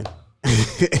won.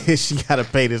 And she gotta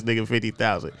pay this nigga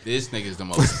 $50,000. This nigga's the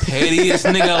most pettiest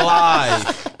nigga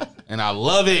alive. And I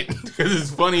love it because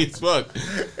it's funny as fuck.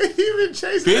 He been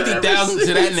chasing 50,000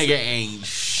 to that nigga ain't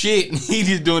shit. He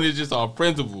just doing it just on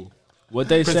principle. What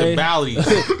they say? Principality.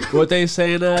 What they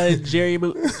saying? Jerry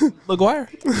Maguire,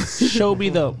 show me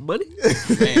the money.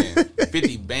 Man,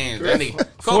 50 bands. That nigga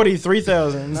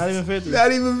 43,000, not even 50.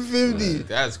 Not even 50.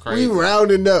 That's crazy. We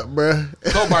rounding up, bro.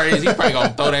 Copart is he probably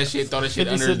gonna throw that shit 50 under his Cent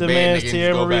bed, demands nigga, and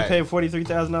Thierry just go Marie back. pay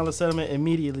 $43,000 settlement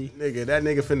immediately. Nigga, that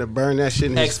nigga finna burn that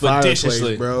shit in his fireplace,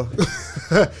 Expeditiously. bro.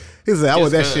 He said, I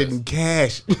want that Just shit in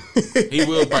cash. He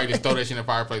will probably just throw that shit in the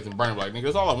fireplace and burn it. Like, nigga,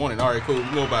 that's all I wanted. All right, cool.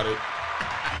 You know about it.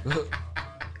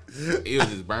 It was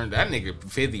just burned. That nigga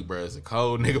 50, bro, is a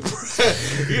cold nigga,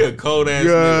 bro. He a cold ass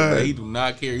nigga, bro. He do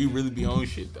not care. He really be on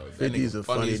shit, though. That 50's nigga a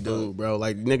funny as fuck. dude, bro.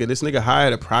 Like, nigga, this nigga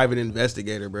hired a private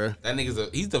investigator, bro. That nigga's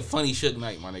he's the funny Suge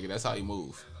Knight, my nigga. That's how he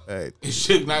move. Hey, If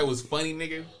Suge Knight was funny,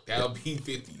 nigga, that'll be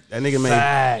 50. that nigga made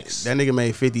Facts. that nigga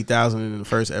made 50,000 in the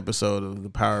first episode of the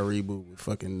Power reboot with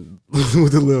fucking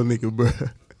with the little nigga, bro.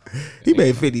 He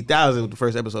made 50,000 with the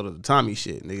first episode of the Tommy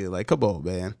shit, nigga. Like, come on,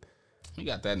 man. He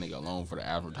got that nigga alone for the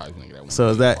advertising,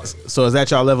 nigga. That So is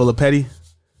that y'all level of petty?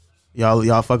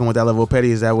 Y'all fucking with that level of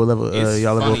petty? Is that what level it's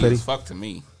y'all level of funny petty? as fuck to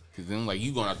me. Cause then like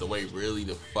you going out the way really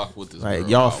to fuck with this Like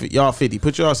girl. y'all 50.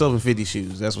 Put yourself in 50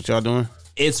 shoes. That's what y'all doing.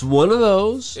 It's one of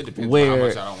those It depends on how where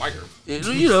much I don't like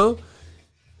her. you know,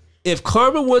 if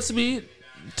Karma wants me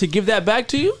to give that back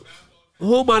to you,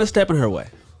 who am I to step in her way?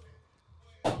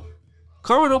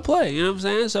 Karma don't play, you know what I'm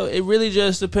saying? So it really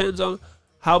just depends on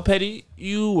how petty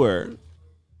you were.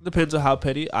 Depends on how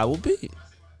petty I will be.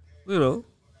 You know,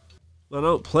 I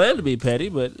don't plan to be petty,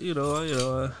 but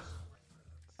I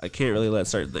can't really let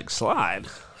certain things slide.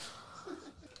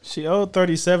 She owed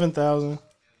 $37,000.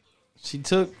 She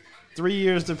took 4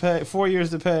 years to pay.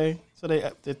 So they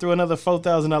threw another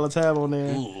 $4,000 tab on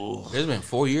there. There's been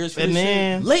 4 years for And this shit.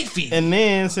 then Late fee. And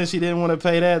then since she didn't want to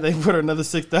pay that, they put her another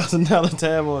 $6,000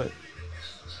 tab on it.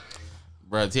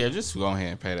 Bro, Tia, just go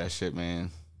ahead and pay that shit, man.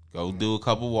 Go do a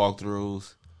couple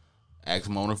walkthroughs. Ask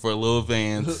Mona for a little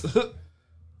advance.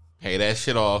 Pay that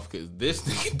shit off, because this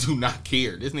nigga do not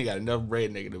care. This nigga got enough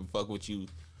bread, nigga, to fuck with you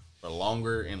for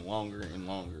longer and longer and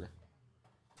longer.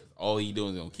 All he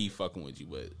doing is gonna keep fucking with you,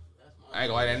 but I ain't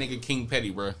gonna lie, that nigga King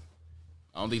Petty, bro.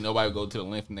 I don't think nobody would go to the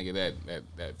length, nigga,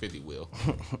 that 50 will.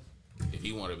 If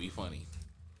he want to be funny.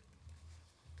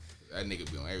 That nigga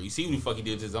be on every. You see what the fuck he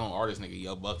did to his own artist, nigga.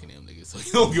 Young bucking him, nigga. So he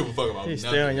don't give a fuck about He's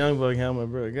nothing. staring Youngbuck helmet,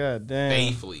 bro. God damn.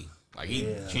 Faithfully. Like, he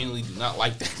genuinely do not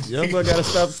like that. Youngbuck gotta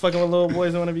stop fucking with little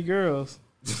boys that want to be girls.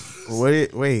 What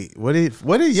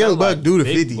did Young Buck do to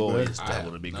Big 50, bro? boys that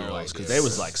want to be no girls because idea. they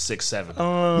was like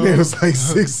 6'7". It was like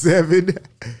 6'7".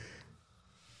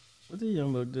 What did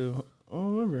Youngbuck do? I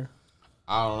don't remember.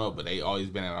 I don't know, but they always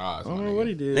been at odds. I don't know what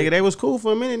he did. Nigga, they was cool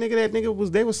for a minute.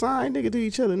 Nigga, they was signed, nigga, to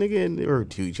each other, nigga, or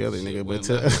to each other, nigga, but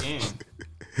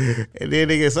and then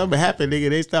nigga, something happened, nigga,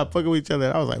 they stopped fucking with each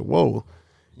other. I was like, whoa.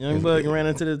 Young Buck ran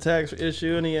into the tax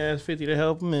issue and he asked 50 to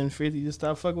help him, and 50 just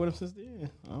stopped fucking with him since then.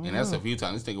 And that's a few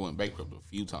times. This nigga went bankrupt a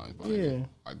few times. Yeah.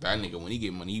 Like that nigga, when he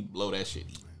get money, he blow that shit.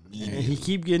 And he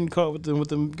keep getting caught with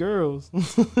them girls.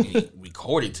 And he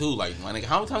recorded too. Like, my nigga,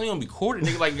 how many times you gonna record it,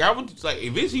 nigga? Like, I would like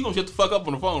eventually you gonna shut the fuck up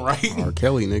on the phone, right? R.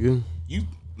 Kelly, nigga.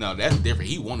 No, that's different.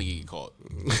 He want to get caught.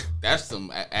 That's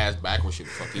some ass backwards shit.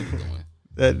 The fuck he was doing.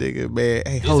 That nigga, man.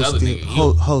 Hey,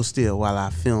 hold still while I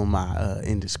film my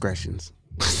indiscretions.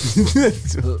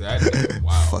 That nigga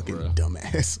wild, fucking bro.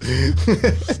 dumbass.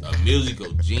 A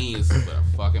musical genius, but a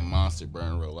fucking monster, bro,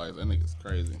 in real life. That nigga's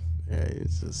crazy. Yeah,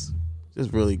 it's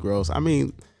just really gross. I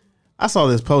mean, I saw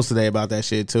this post today about that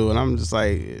shit too, and I'm just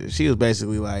like, she was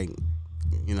basically like,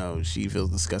 you know, she feels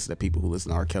disgusted at people who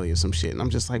listen to R. Kelly or some shit, and I'm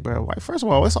just like, bro, like, first of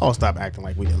all, let's all stop acting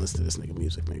like we didn't listen to this nigga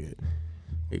music, nigga.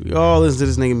 Like, we all listen to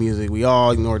this nigga music. We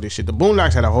all ignored this shit. The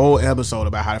Boondocks had a whole episode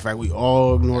about how the fact we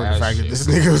all ignored the fact that this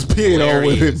nigga was peeing on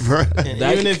women, bro. And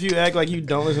even if you act like you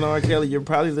don't listen to R. Kelly, you're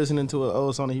probably listening to an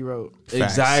old song that he wrote.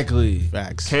 Facts. Exactly.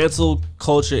 Facts. Cancel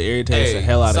culture irritates the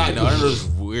hell out of me. I know this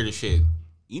weirdest shit.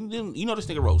 You know this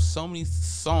nigga wrote so many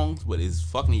songs, but is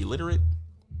fucking illiterate.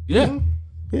 Yeah.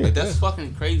 Yeah. Like that's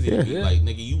fucking crazy to me. Yeah. Like,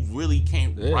 nigga, you really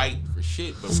can't write for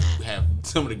shit, but you have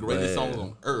some of the greatest songs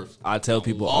on earth. I tell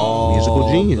people long, musical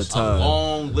all genius. the time. A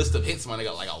long list of hits, man. They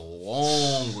got like a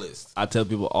long list. I tell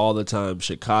people all the time,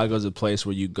 Chicago's a place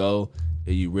where you go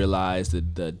and you realize the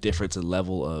difference in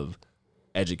level of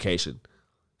education.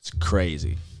 It's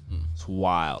crazy. It's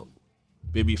wild.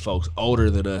 Maybe folks older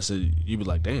than us, and you be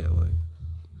like, damn, like,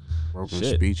 Broken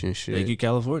shit. speech and shit. Thank you,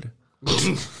 California.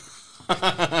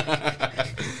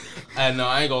 And no,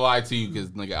 I ain't gonna lie to you because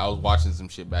nigga, I was watching some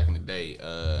shit back in the day.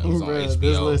 It was on Bruh, HBO.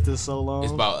 this list is so long.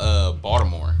 It's about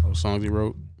Baltimore. What songs he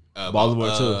wrote?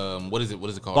 Baltimore too. What is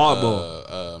it called?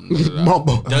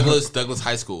 Baltimore. Douglas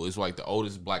High School is like the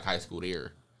oldest black high school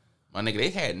there. My nigga, they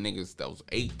had niggas that was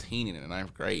 18 in the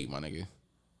 9th grade. My nigga,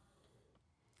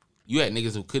 you had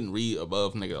niggas who couldn't read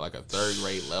above nigga like a 3rd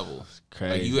grade level.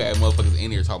 Crazy. Like you had motherfuckers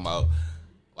in there talking about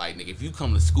like nigga, if you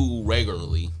come to school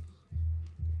regularly,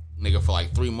 nigga, for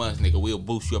like 3 months, nigga, we'll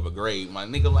boost you up a grade. My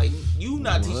nigga, like, you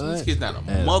not teaching these kids not a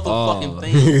motherfucking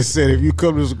thing. He said if you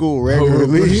come to school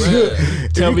regularly.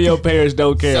 Tell me your parents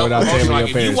don't care without telling me Like,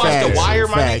 your if you parents. watch The Facts. Wire,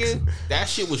 my Facts. nigga, that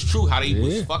shit was true. How they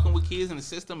was fucking with kids in the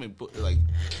system and put, like,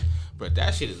 but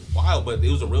that shit is wild. But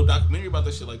it was a real documentary about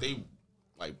that shit.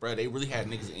 Like bro, they really had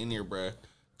niggas in there, bro,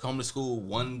 come to school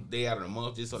one day out of the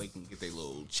month just so they can get their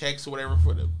little checks or whatever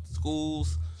for the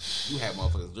schools. You had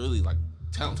motherfuckers literally like.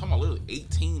 Talking about literally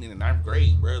 18 in the 9th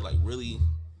grade, bro. Like really,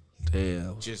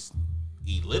 Damn. just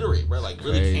illiterate, bro. Like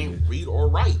really can't read or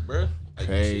write, bro. Like,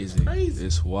 Crazy. Crazy.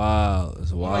 It's wild.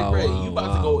 It's wild. Like, bro, wild, you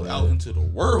about to go wild, out man. into the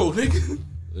world, nigga.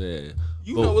 Yeah.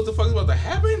 You know what the fuck is about to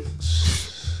happen?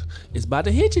 It's about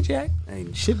to hit you, Jack.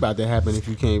 Ain't shit about to happen if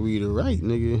you can't read or write,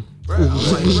 nigga. Bro, I'm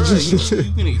like, bro,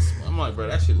 you can I'm like, bro,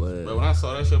 that shit is, bro, when I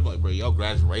saw that shit, I'm like, bro, your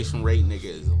graduation rate, nigga,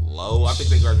 is low. I think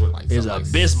they graduated like, It's something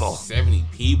abysmal. Like 70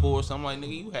 people or something. Like,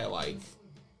 nigga, you had like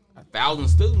 1,000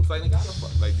 students. Like, nigga, how the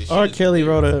fuck? Like, this shit R. is Kelly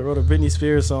weird. wrote a Britney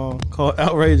Spears song called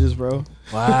 "Outrageous," bro.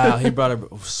 Wow, he brought it.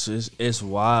 It's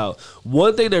wild.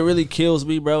 One thing that really kills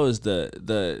me, bro, is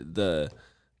the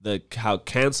how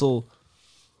cancel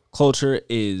culture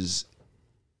is.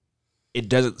 It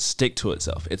doesn't stick to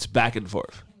itself. It's back and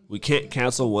forth. We can't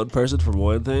cancel one person for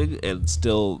one thing and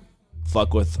still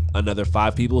fuck with another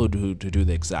 5 people who do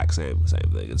the exact same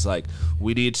thing. It's like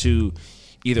we need to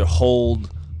either hold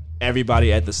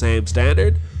everybody at the same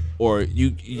standard, or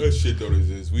you That shit don't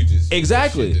exist. We just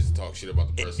Exactly. Just talk shit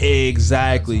about the person.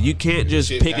 exactly. You can't just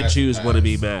Shit pick and has to choose when to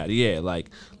be pass. mad. Yeah, like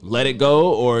let it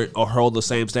go or hold the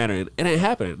same standard. It ain't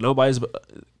happening.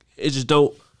 It just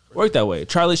don't work that way.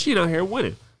 Charlie Sheen out here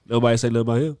winning. Nobody say nothing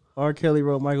about him. R. Kelly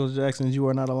wrote Michael Jackson's "You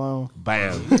Are Not Alone."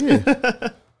 Bam.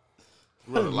 A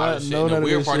lot of shit. know And none the of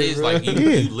weird this part shit, is bro. like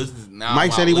you listen now.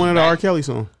 Mike said he wanted an R. Kelly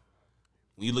song.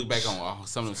 When you look back on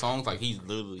some of them songs, like he's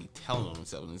literally telling on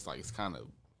himself, and it's like it's kind of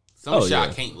some of the shit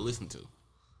I can't listen to.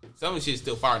 Some of the shit's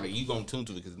still fire, nigga. You gonna tune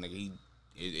to it because nigga,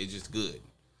 it's just good.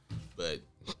 But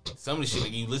some of the shit,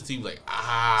 like you listen to, you be like, Shit,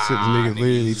 the nigga nigga,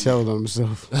 literally telling on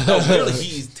himself. No, literally,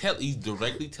 he's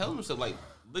directly telling himself, like,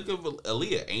 look at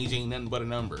Aaliyah, age ain't nothing but a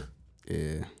number.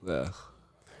 Yeah.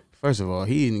 First of all,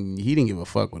 he didn't give a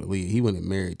fuck with Aaliyah. He went and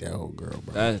married that old girl,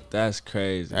 bro. That's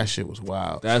crazy. That shit was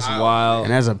wild. That's wild.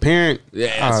 And as a parent,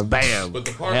 Yeah, it's bam. But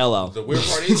the weird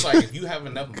part is, like, if you have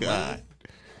enough money,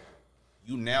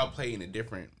 you now play in a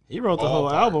different. He wrote the whole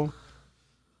ballpark. album.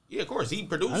 Yeah, of course. He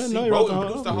produced. I didn't He know he wrote wrote and the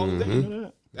produced the whole whole album.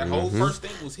 thing. That whole first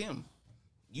thing was him.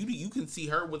 You can see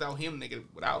her without him, nigga.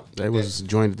 Without They was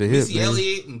joined at the hip. Missy Man.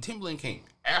 Elliott and Timbaland came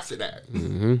after that.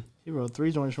 He wrote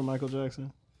 3 joints for Michael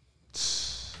Jackson.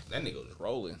 That nigga was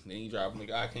rolling. Then he dropped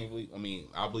nigga.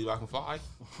 I believe I can fly.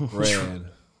 Red.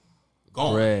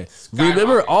 Gone. Red. Skyrocket.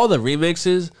 Remember all the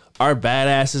remixes our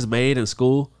badasses made in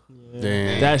school?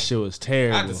 Damn. That shit was I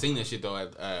terrible. had to sing that shit though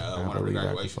at one of the believe I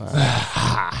can graduations.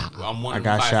 I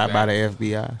got shot by the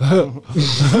FBI.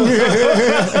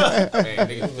 Man,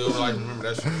 niggas still like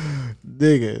remember that shit.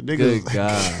 Nigga. Good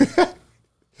God.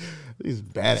 These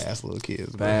badass little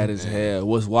kids. Bad man. as hell.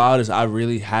 What's wild is I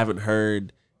really haven't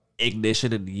heard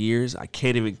Ignition in years. I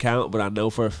can't even count, but I know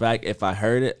for a fact if I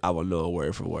heard it, I will know it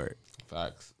word for word.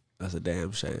 Facts. That's a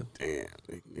damn shame. Damn,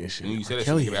 Ignition. When you said that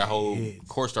Kelly shit, that whole heads.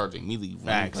 course started immediately.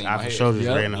 Facts. running I my for head. sure just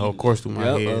Yep. ran the whole course through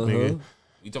my Yep, head, nigga.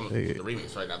 You talking about the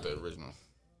remix, right? Not the original.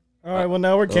 All right, well,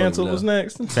 now we're canceled. no. What's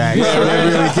next? Facts.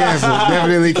 Definitely canceled.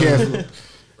 Definitely canceled.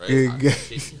 Right? Good, It's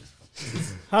good. shit.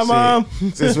 Hi, Mom.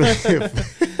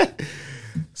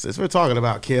 Since we're talking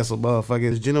about canceled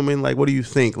motherfuckers, gentlemen, like, what do you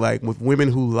think? Like, with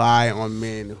women who lie on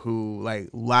men, who like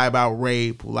lie about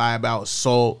rape, who lie about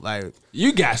assault, like,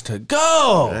 You got to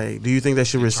go. do you think they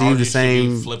should receive the Charges should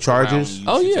be same flipped charges? around.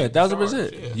 Oh You should yeah, take the 1,000%.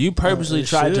 charge, yeah. You purposely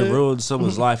tried to should. ruin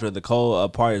someone's life, and the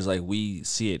cold part is like we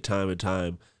see it time and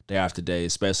time, day after day.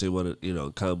 Especially when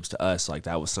it comes to us, like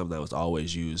that was something that was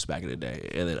always used back in the day.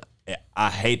 And then I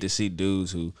hate to see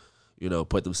dudes who,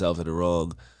 put themselves in the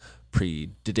wrong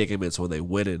predicaments when they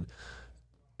winning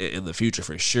in the future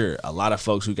for sure. A lot of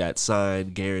folks who got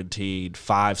signed, guaranteed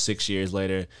 5-6 years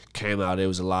later came out it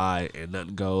was a lie and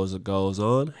nothing goes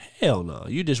on. Hell no.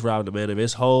 You just robbed a man of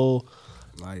his whole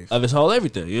Life. of his whole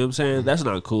everything. You know what I'm saying? That's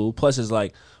not cool. Plus it's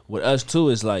like with us too,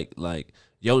 it's like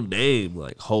your name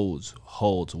like holds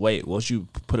weight. Once you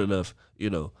put enough,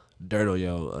 dirt on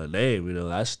your name,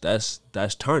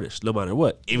 that's tarnished no matter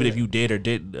what. Even if you did or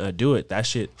didn't do it, that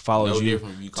shit follows No you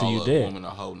different if you till call you a dead. woman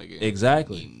a hoe, nigga.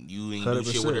 Exactly. You ain't do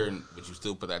shit with 100%. her, but you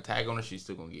still put that tag on her. She's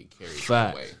still gonna get carried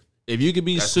Fact. away. If you can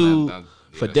be That's sued not-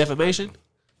 yeah, for that's defamation,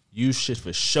 you should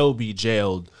for sure be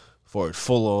jailed for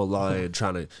full on lying,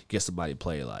 trying to get somebody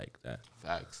play like that.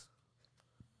 Facts.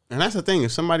 And that's the thing.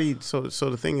 If somebody, so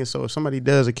the thing is, so if somebody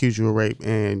does accuse you of rape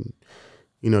and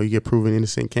you get proven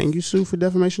innocent, can you sue for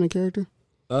defamation of character?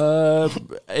 It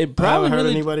I probably haven't heard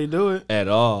really anybody do it. at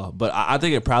all, but I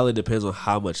think it probably depends on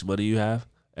how much money you have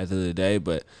at the end of the day.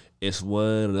 But it's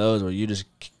one of those where you just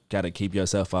got to keep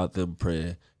yourself out them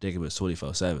predicaments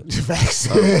 24/7. Facts.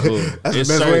 Cool. That's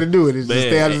the best way to do it. Is just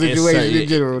stay out of the situation in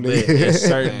general.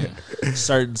 Nigga.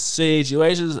 Certain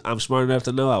situations, I'm smart enough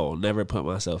to know I will never put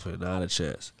myself in. Not a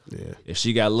chance. Yeah. If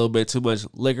she got a little bit too much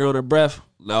liquor on her breath,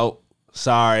 nope.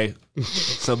 Sorry.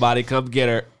 Somebody come get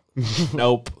her.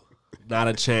 Nope. Not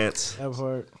a chance. That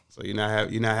part. So you're not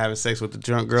having sex with the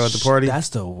drunk girl at the party? That's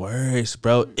the worst,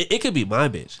 bro. It could be my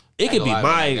bitch. It could be gonna lie,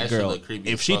 my man, that shit girl. look creepy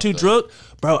If as she fuck, too though. drunk,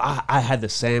 bro, I had the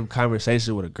same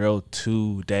conversation with a girl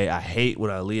today. I hate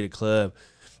when I leave a club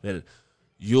and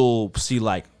you'll see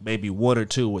like maybe one or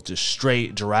two with just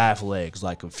straight giraffe legs,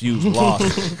 like confused,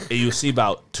 lost. And you'll see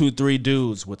about 2-3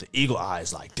 dudes with the eagle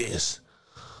eyes like this,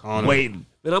 waiting.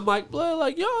 And I'm like, blood,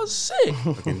 like, y'all sick.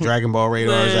 Fucking Dragon Ball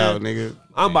radars Man. out, nigga.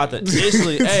 I'm about to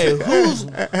instantly, hey,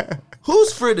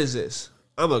 whose friend is this?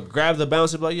 I'm going to grab the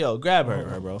bouncer and be like, yo, grab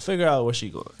her, bro. Figure out where she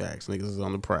going. Facts, niggas is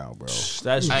on the prowl, bro.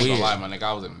 That's I ain't weird. gonna lie, my nigga.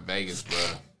 I was in Vegas, bro,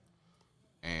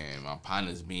 and my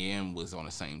partner's BM was on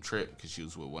the same trip because she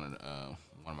was with one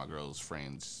of my girl's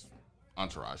friends'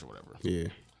 entourage or whatever. Yeah.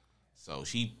 So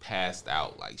she passed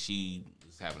out, like she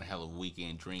was having a hell of a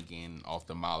weekend, drinking off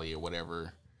the Molly or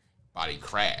whatever. Body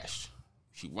crashed.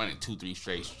 She went in 2-3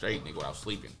 straight, nigga, without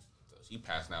sleeping. So she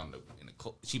passed out in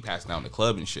the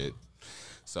club and shit.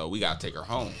 So we gotta take her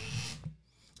home.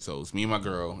 So it's me and my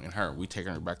girl and her. We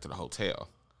taking her back to the hotel.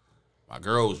 My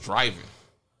girl was driving,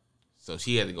 so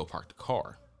she had to go park the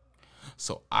car.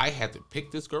 So I had to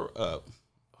pick this girl up,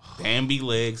 Bambi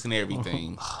legs and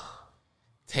everything,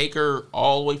 take her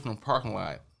all the way from the parking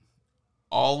lot,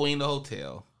 all the way in the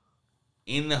hotel,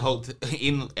 in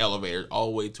the elevator, all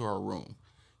the way to her room.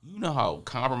 You know how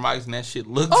compromising that shit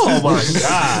looks. Oh my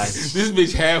God. This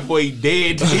bitch halfway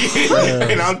dead,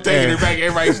 and I'm taking her back.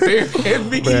 Everybody staring at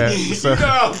me. So- You know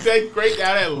how great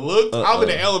how that looked. I'm in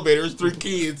the elevator. There's 3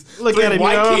 kids, Look 3 at him,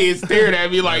 white yo. kids staring at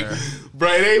me like, bro,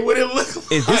 it ain't what it looks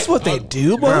like. Is this what they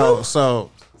do, Bro, bro? so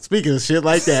speaking of shit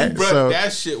like that, Bro, so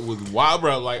that shit was wild,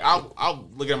 bro. Like,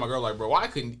 I'm looking at my girl like, bro, why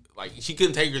couldn't, like, she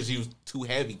couldn't take her. She was too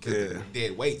heavy because of the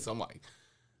dead weight. So I'm like,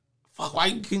 fuck, why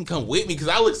you couldn't come with me? Because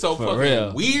I look so fucking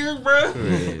real. weird, bro.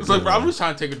 It's like, bro, I'm just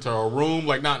trying to take her to a room,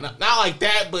 like not like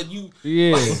that, but you,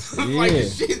 like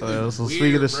shit. So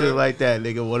speaking of shit like that,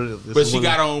 nigga, what is this? But she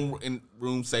got on in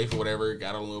room safe or whatever,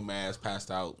 got on a little mask,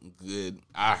 passed out, good.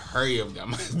 I hurry up, got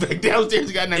my ass back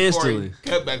downstairs, got in that car, and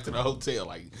cut back to the hotel,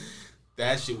 like.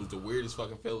 That shit was the weirdest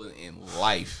fucking feeling in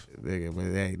life. Nigga, but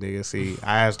hey, nigga, see,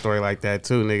 I had a story like that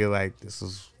too, nigga. Like, this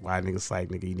is why niggas like,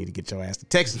 nigga, you need to get your ass to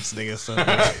Texas, nigga. So,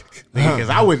 because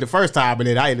I went the first time, and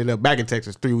then I ended up back in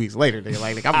Texas 3 weeks later, nigga.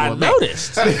 Like, I'm going back.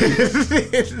 Noticed.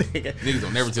 Niggas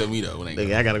don't never tell me though. When they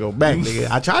nigga, I gotta go back, nigga.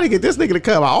 I tried to get this nigga to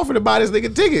come. I offered to buy this nigga a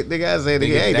ticket, nigga. I said,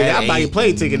 nigga, hey, nigga, I buy your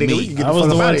plane ticket, nigga. We can get I was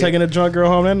the one taking a drunk girl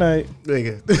home that night,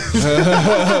 nigga.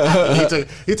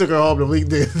 he took her home the week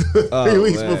 3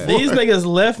 weeks before. These niggas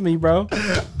left me, bro.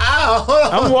 Ow,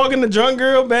 I'm walking the drunk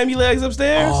girl, bam, you legs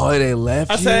upstairs. Oh, they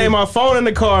left I said, hey, my phone in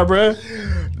the car, bro.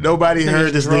 Nobody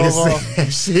heard this nigga say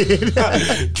that shit.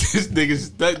 this nigga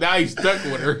stuck. Now he's stuck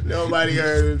with her. Nobody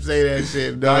heard him say that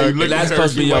shit. Dog. That's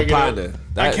supposed to be your partner.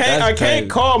 I can't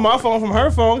call my phone from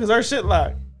her phone because her shit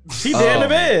locked. She dead in the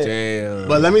bed. Damn.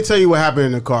 But let me tell you what happened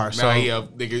in the car. So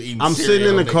I'm sitting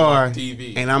in the car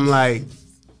and I'm like,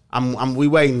 we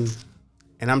waiting.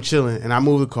 And I'm chilling, and I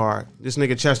move the car. This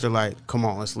nigga Chester like, come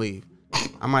on, let's leave.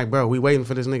 I'm like, bro, we waiting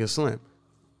for this nigga Slim.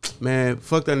 Man,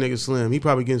 fuck that nigga Slim. He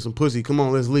probably getting some pussy. Come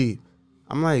on, let's leave.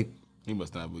 I'm like, he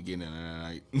must not be getting in that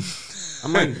night.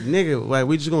 I'm like, nigga, like,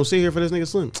 we just gonna sit here for this nigga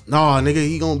Slim? No, nigga,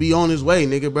 he gonna be on his way,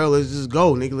 nigga, bro. Let's just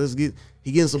go, nigga.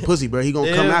 He getting some pussy, bro. He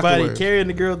gonna come afterwards. Everybody carrying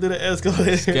the girl through the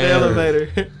escalator, the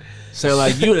elevator. So,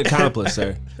 like, you an accomplice,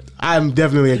 sir. I'm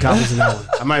definitely an accomplice in that one.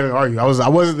 I'm not even argue. I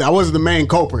wasn't the main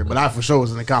culprit, but I for sure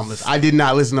was an accomplice. I did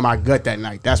not listen to my gut that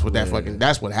night. That's what that's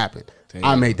what happened.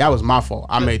 Damn. That was my fault.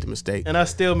 I made the mistake. And I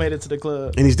still made it to the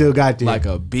club. And he still got there. Like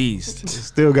a beast.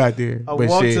 Still got there. I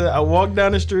walked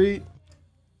down the street,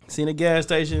 seen a gas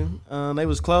station. They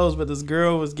was closed, but this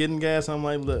girl was getting gas. I'm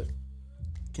like, look,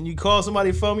 can you call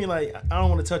somebody for me? Like, I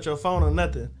don't want to touch your phone or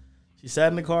nothing. She sat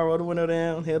in the car, rolled the window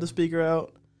down, held the speaker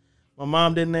out. My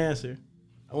mom didn't answer.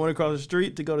 I went across the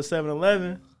street to go to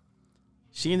 7-Eleven.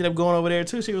 She ended up going over there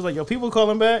too. She was like, yo, people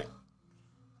calling back.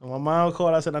 And my mom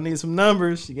called. I said, I need some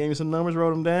numbers. She gave me some numbers, wrote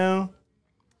them down.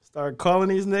 Started calling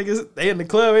these niggas. They in the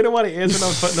club. Ain't nobody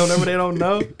answering no number they don't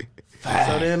know.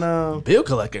 So then, bill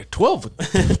collector, 12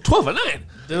 a night.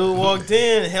 Dude walked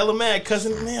in, hella mad,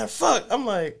 cussing, man, fuck. I'm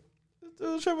like, this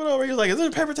dude tripping over. He was like, is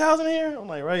there paper towels in here? I'm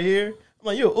like, right here. I'm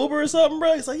like, you an Uber or something,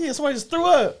 bro? He's like, yeah, somebody just threw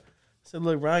up. I said,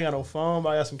 look, bro, I ain't got no phone, but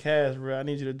I got some cash, bro. I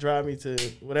need you to drive me to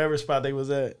whatever spot they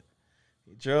was at.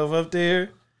 He drove up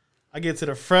there. I get to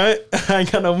the front. I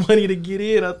ain't got no money to get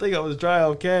in. I think I was dry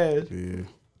off cash. Yeah.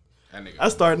 I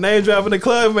started name dropping the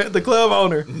club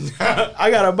owner. I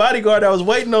got a bodyguard that was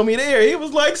waiting on me there. He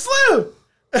was like, Slim.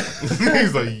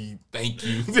 He's like, thank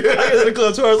you. I get to the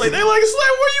club tour. I was like, they like,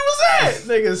 Slim, where you was at?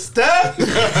 Nigga, stuck.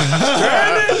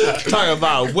 Stranded. Talking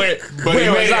about where was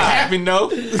it happen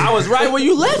though? I was right where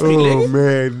you left me, nigga. Oh,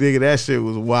 man, nigga, that shit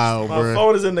was wild, bro. My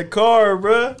phone is in the car,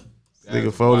 bro.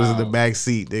 Nigga, phone is in the back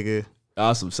seat, nigga.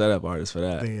 Awesome setup artist for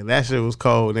that. Nigga, that shit was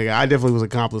cold, nigga. I definitely was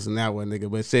accomplice in that one, nigga.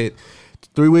 But shit,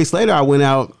 3 weeks later, I went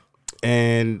out,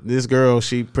 and this girl,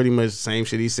 she pretty much the same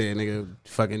shit he said, nigga.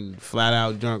 Fucking flat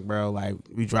out drunk, bro. Like,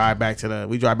 we drive back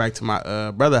to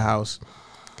my brother's house,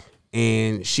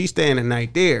 and she staying the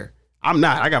night there. I'm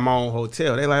not. I got my own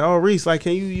hotel. They like, oh, Reese, like,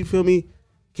 can you feel me?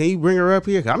 Can you bring her up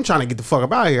here? 'Cause I'm trying to get the fuck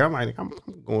up out of here. I'm like, I'm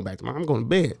going to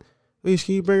bed. Reese,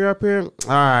 can you bring her up here? All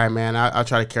right, man. I'll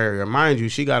try to carry her. Mind you,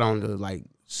 she got on the like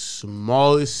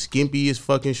smallest, skimpiest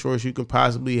fucking shorts you can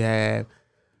possibly have.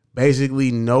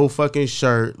 Basically, no fucking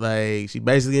shirt. Like, she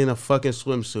basically in a fucking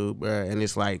swimsuit, bro. And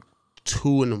it's like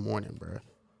 2 a.m, bro.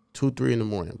 2-3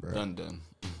 a.m, bro. Done.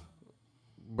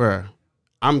 Bruh.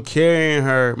 I'm carrying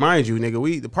her. Mind you,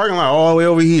 nigga, the parking lot all the way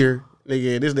over here.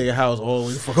 Nigga, this nigga house all the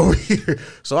way the fuck over here.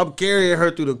 So I'm carrying her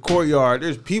through the courtyard.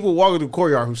 There's people walking through the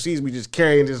courtyard who sees me just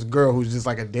carrying this girl who's just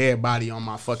like a dead body on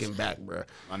my fucking back, bro.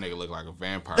 My nigga look like a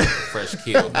vampire with a fresh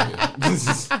kill,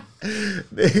 nigga.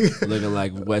 Looking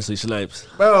like Wesley Snipes.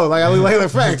 Bro, like I look like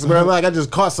facts, bro. Like I just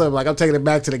caught something. Like I'm taking it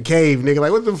back to the cave, nigga.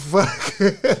 Like what the fuck?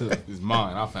 It's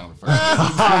mine. I found it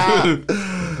first.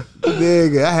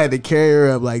 Nigga, I had to carry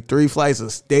her up like 3 flights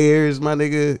of stairs, my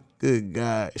nigga. Good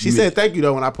God. She said thank you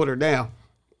though when I put her down.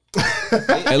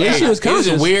 At least she was conscious.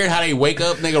 It's weird how they wake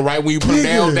up, nigga, right when you put her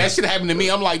down. That shit happened to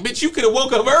me. I'm like, bitch, you could have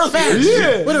woke up earlier.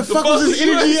 Yeah. Where the fuck was this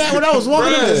energy at when I was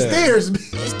walking up the stairs?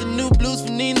 It's the new blues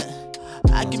for Nina.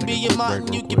 I can be your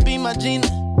Martin, you can be my Gina.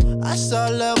 I saw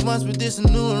love once, but this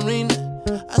a new arena.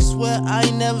 I swear I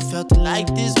ain't never felt it like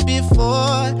this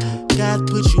before. God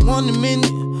put you want a minute.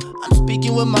 I'm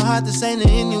speaking with my heart, this ain't an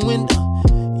innuendo.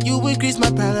 You increase my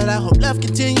palate, I hope love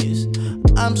continues.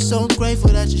 I'm so grateful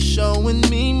that you're showing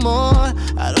me more.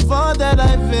 Out of all that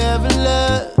I've ever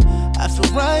loved, I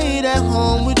feel right at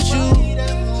home with you.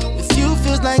 With you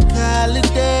feels like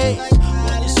holidays,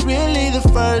 when it's really the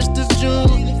 1st of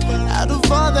June. Out of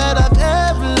all that I've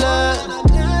ever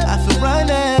loved, I feel right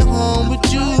at home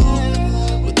with you.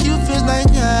 With you feels like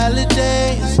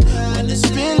holidays, when it's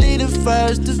really the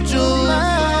 1st of June.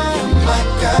 You're my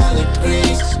collard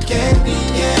greens, candy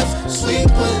yams, sweet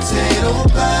potato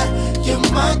pie. You're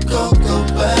my cocoa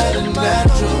butter,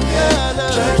 natural hair,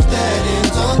 church that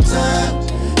ends on time.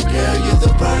 Girl, you're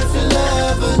the perfect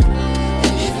lover,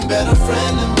 and even better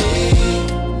friend to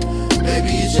me. Baby,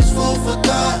 it's just food for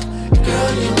thought.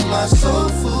 Girl, you're my soul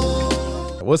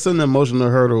food. What's an emotional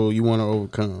hurdle you want to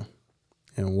overcome,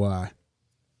 and why?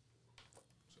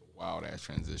 Wild ass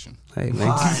transition. Hey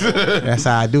man, that's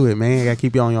how I do it, man. I gotta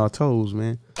keep you on your toes,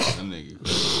 man. That nigga.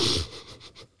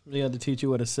 They had to teach you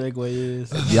what a segue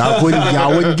is. Y'all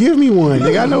wouldn't give me one.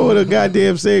 Nigga, I know what a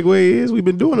goddamn segue is. We've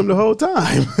been doing them the whole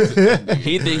time.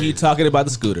 He think he talking about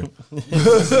the scooter.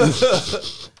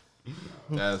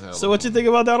 So what you think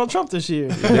about Donald Trump this year?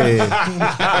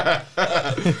 Yeah.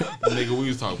 Nigga, we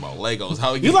was talking about Legos.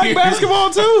 How You like basketball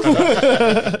too?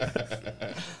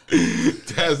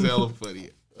 That's hella funny.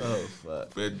 Oh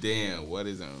fuck. But damn, what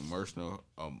is an emotional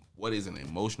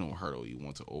hurdle you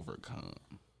want to overcome?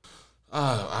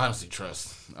 Honestly,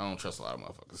 trust. I don't trust a lot of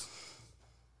motherfuckers.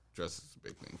 Trust is a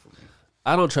big thing for me.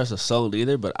 I don't trust a soul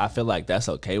either, but I feel like that's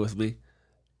okay with me.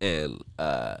 And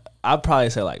I'd probably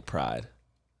say like pride,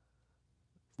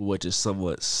 which is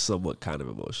somewhat kind of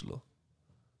emotional,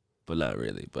 but not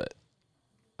really. But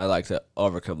I like to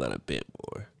overcome that a bit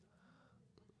more.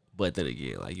 But then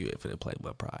again, like you ain't finna play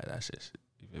my pride. That's just,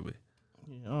 you feel me?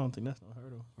 Yeah, I don't think that's no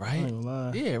hurdle. Right? I ain't gonna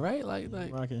lie. Yeah, right? Like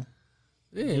Rocking.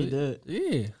 yeah, He did.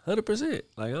 yeah, 100%.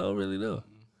 Like I don't really know.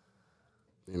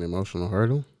 An emotional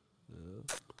hurdle?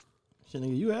 Shit,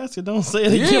 nigga, you ask it, don't say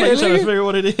it again. Yeah, Like you trying nigga. to figure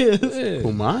what it is. Yeah.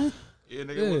 Who, mine? Yeah,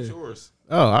 nigga, what's yours?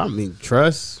 Oh, I mean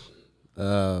trust.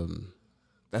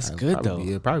 That's good though.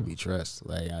 It'd probably be trust.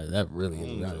 Like that really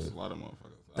is. There's a lot of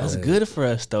motherfuckers. That's good for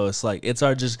us though. It's like it's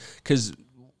our just because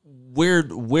we're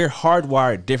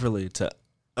hardwired differently to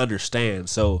understand.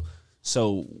 So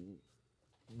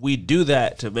we do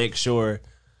that to make sure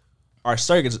our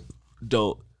circuits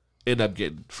don't end up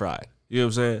getting fried. You know what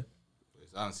I'm saying?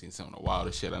 I done seen some of the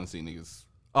wildest shit. I done seen niggas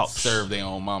Oh, serve their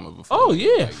own mama before. Oh,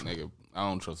 yeah. Like, nigga, I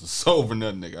don't trust a soul for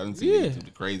nothing, nigga. I done seen niggas do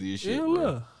the craziest shit, Yeah,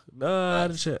 bro. no,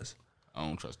 not a chance. I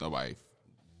don't trust nobody.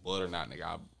 Blood or not,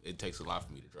 nigga. It takes a lot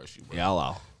for me to trust you, bro. Yeah,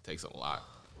 I'll. It takes a lot.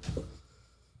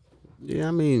 Yeah,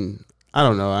 I mean, I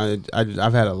don't know.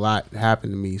 I've had a lot happen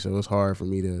to me, so it's hard for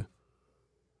me to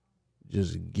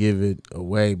just give it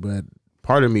away. But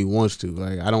part of me wants to.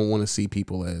 Like, I don't want to see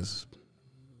people as,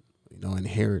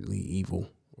 inherently evil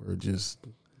or just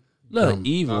Not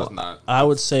evil. No, it's not. I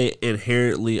would say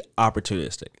inherently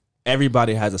opportunistic.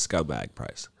 Everybody has a scumbag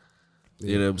price.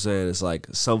 You know what I'm saying? It's like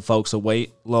some folks will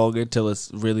wait longer until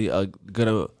it's really a good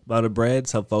amount of bread.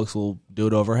 Some folks will do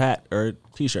it over a hat or a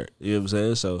t-shirt. You know what I'm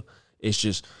saying? So it's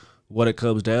just what it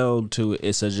comes down to.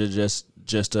 It's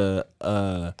just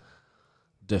a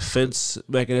defense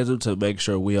mechanism to make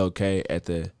sure we okay at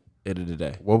the end of the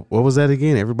day. what was that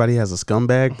again? Everybody has a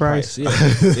scumbag price.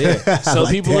 Yeah. Some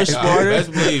people are smarter.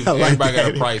 Best believe everybody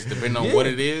got a price depending on what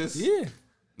it is. Yeah.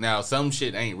 Now, some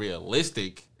shit ain't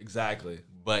realistic, Exactly.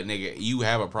 but nigga, you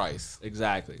have a price.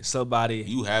 Exactly. Somebody.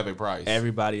 You have a price.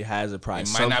 Everybody has a price.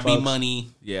 It might Some not folks- be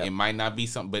money. Yeah. It might not be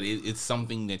something, but it's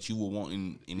something that you will want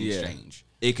in exchange.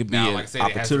 It could be Now, an like I said, it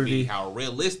has to opportunity. be how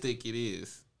realistic it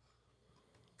is.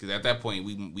 Because at that point,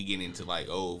 we get into like,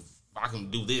 oh, if I can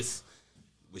do this,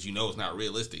 which it's not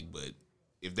realistic, but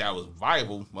if that was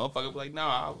viable, motherfucker would be like,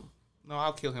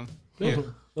 I'll kill him. Yeah.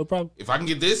 No problem. If I can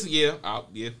get this,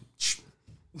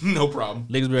 no problem.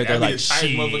 Niggas be right there That'd like, the tightest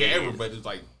shit. motherfucker ever, but it's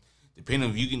like, depending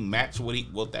if you can match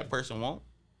what that person want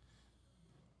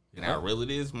and how real it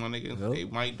is, my nigga, they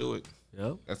might do it.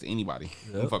 Yep. That's anybody.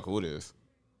 Don't fuck who it is.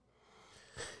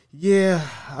 Yeah,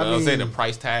 I'll say the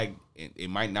price tag, it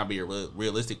might not be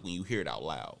realistic when you hear it out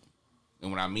loud.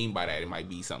 And what I mean by that, it might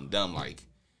be something dumb like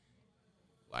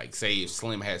say if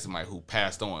Slim had somebody who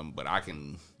passed on, but I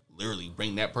can literally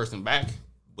bring that person back,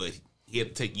 but he had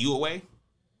to take you away.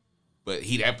 But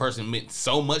that person meant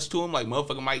so much to him, like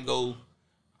motherfucker might go,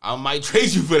 I might trade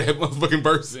you for that motherfucking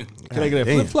person. Can I get a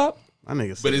Damn. flip flop? My nigga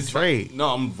But said it's trade. No,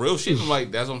 I'm real shit. I'm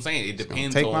like, that's what I'm saying. It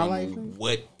depends take my on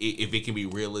life? if it can be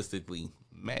realistically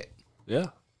met. Yeah.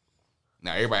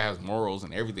 Now everybody has morals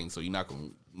and everything, so you're not gonna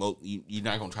you're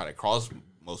not gonna try to cross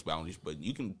most boundaries, but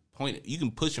you can point it. You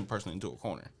can push a person into a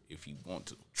corner if you want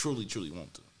to. Truly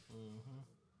want to.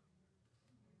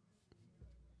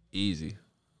 Easy.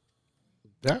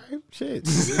 All right, shit.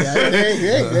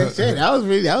 That was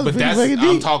pretty fucking deep.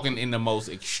 I'm talking in the most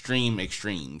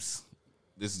extremes.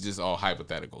 This is just all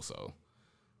hypothetical. So,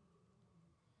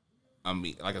 I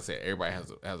mean, like I said, everybody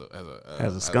has a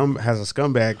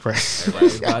scumbag price.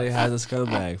 Everybody has a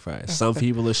scumbag price. Some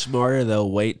people are smarter;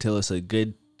 they'll wait till it's a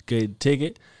good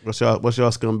ticket. What's y'all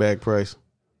scumbag price?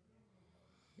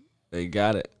 They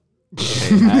got it.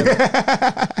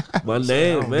 My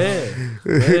name, man.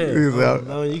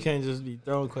 No, you can't just be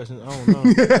throwing questions. I don't know.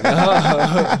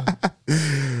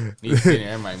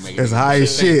 That's high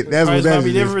as shit. That's what that might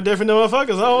be different for different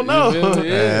motherfuckers. I don't know.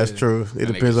 Yeah, that's true. It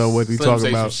depends on what we talking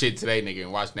about. Some shit today, nigga,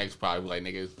 and watch next probably like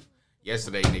nigga.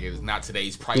 Yesterday, nigga, is not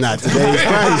today's price. Not today's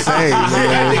price. Hey,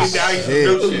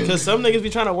 because some niggas be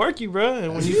trying to work you, bro,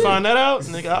 and when you find that out,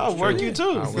 nigga, I'll work you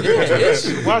too.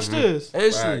 Watch this.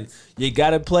 Actually, you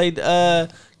gotta play a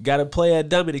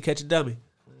dummy to catch a dummy.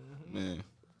 Man,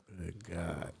 good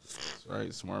God, that's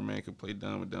right. Smart man can play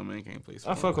dumb, but dumb man can't play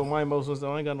smart. I fuck with my emotions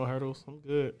though. I ain't got no hurdles. I'm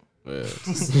good.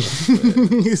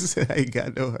 You said I ain't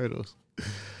got no hurdles.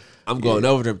 I'm going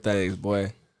over them things,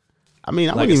 boy. I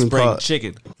mean, I like wouldn't a even call it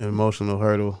chicken. an emotional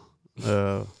hurdle.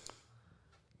 I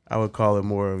would call it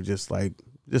more of just a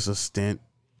stint.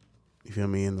 You feel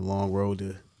me? In the long road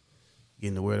to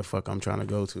getting to where the fuck I'm trying to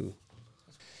go to.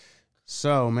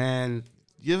 So, man,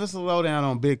 give us a lowdown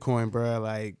on Bitcoin, bro.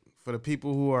 Like, for the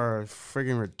people who are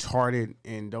friggin' retarded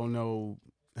and don't know,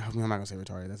 I'm not gonna say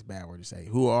retarded. That's a bad word to say.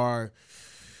 Who are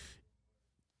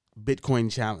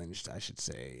Bitcoin challenged, I should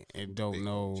say, and don't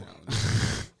know.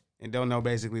 And don't know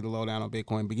basically the lowdown on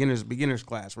Bitcoin. Beginners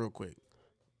class, real quick.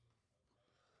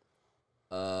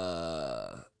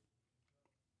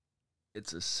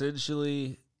 It's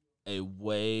essentially a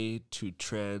way to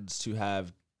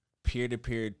have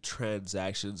peer-to-peer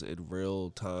transactions in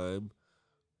real time,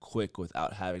 quick,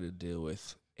 without having to deal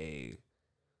with a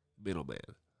middleman.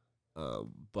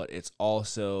 But it's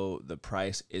also, the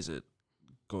price isn't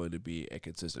going to be a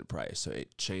consistent price, so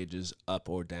it changes up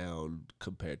or down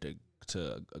compared to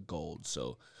a gold.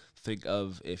 So think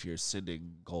of if you're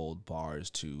sending gold bars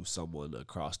to someone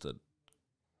across the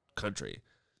country,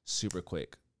 super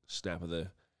quick, snap of the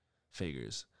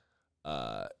fingers.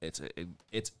 It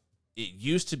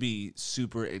used to be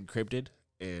super encrypted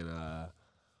and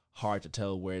hard to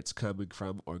tell where it's coming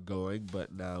from or going,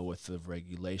 but now with the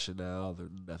regulation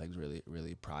nothing's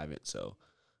really private. So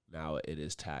now it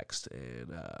is taxed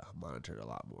and monitored a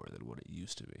lot more than what it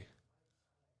used to be.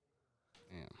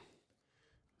 Yeah.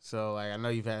 So, like, I know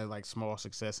you've had, like, small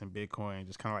success in Bitcoin.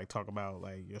 Just kind of, like, talk about,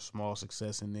 like, your small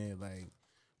success in there, like,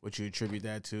 what you attribute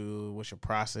that to, what's your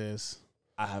process?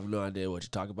 I have no idea what you're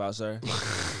talking about, sir.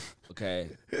 Okay.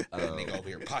 Nigga over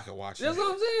here pocket watching. That's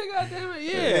what I'm saying, goddamn it.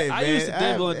 Yeah, Hey, I man, used to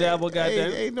dabble,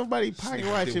 goddamn. Ain't nobody pocket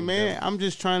watching, man. I'm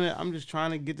just trying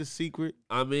to get the secret.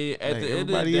 I mean, at like the end of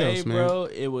the everybody day, else, man. bro,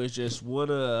 it was just one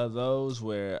of those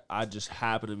where I just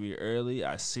happened to be early.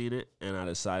 I seen it, and I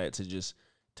decided to just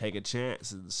take a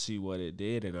chance and see what it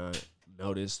did, and I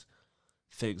noticed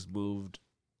things moved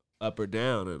up or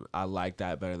down, and I like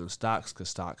that better than stocks because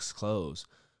stocks close.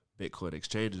 Bitcoin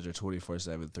exchanges are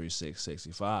 24/7,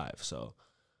 365. So,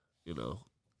 you know,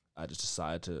 I just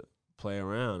decided to play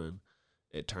around, and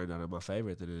it turned out in my favor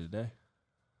at the end of the day.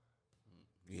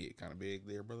 You hit kind of big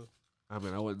there, brother. I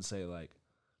mean, I wouldn't say like,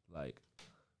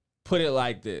 put it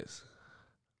like this: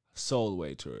 sold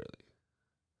way too early,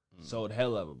 sold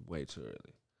hell of them way too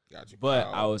early. Got you. But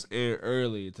I was in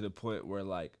early to the point where,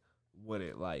 like, when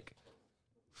it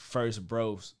first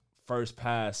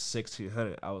passed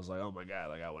 1,600, I was like, oh my God,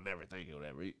 like I would never think it would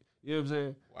ever. You know what I'm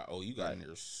saying? Wow. Oh, you got in there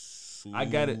super I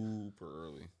got it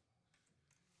early.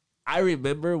 I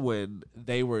remember when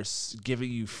they were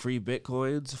giving you free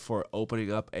Bitcoins for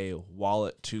opening up a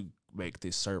wallet to make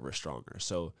the server stronger.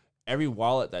 So every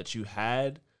wallet that you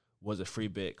had was a free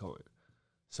Bitcoin.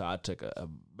 So I took a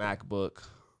MacBook,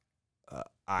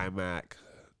 iMac,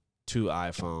 2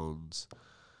 iPhones,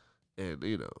 and,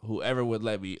 you know, whoever would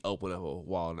let me open up a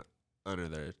wallet under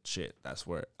their shit, that's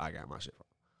where I got my shit from.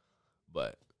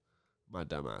 But my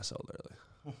dumb ass sold early.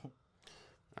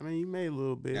 I mean, you made a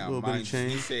little bit of You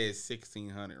change. said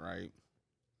 1,600, right?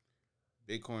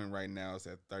 Bitcoin right now is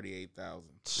at 38,000,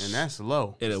 And that's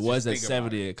low. And it was at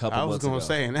 70 a couple I was months ago. going to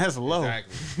say, and that's low.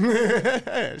 Exactly.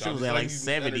 She was at like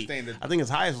 70. I think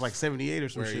its highest was like 78 or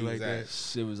some shit like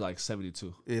that. It was like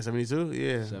 72. Yeah, 72?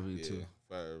 Yeah. 72.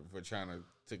 Yeah, for China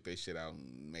took their shit out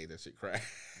and made that shit crash.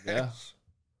 Yeah.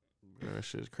 That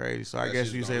shit's crazy. So I That guess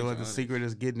shit's you say going like the to secret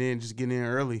is getting in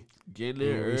early. Getting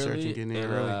in early, researching, getting in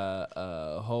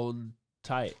early. holding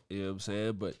tight. You know what I'm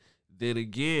saying? But then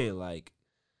again, like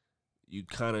you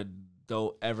kind of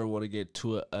don't ever want to get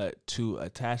too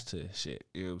attached to shit.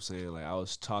 You know what I'm saying? Like I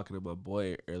was talking to my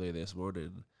boy earlier this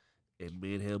morning, and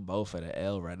me and him both at an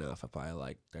L right now for probably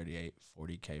like 38,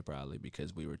 40K probably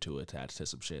because we were too attached to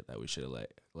some shit that we should have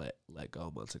let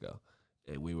go months ago,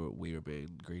 and we were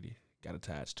being greedy, got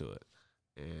attached to it,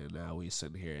 and now we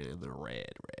sitting here in the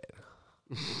red.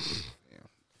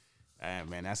 Hey,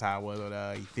 man, that's how I was with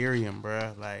Ethereum,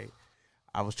 bro. Like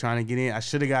I was trying to get in. I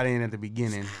should have got in at the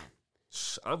beginning.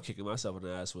 I'm kicking myself in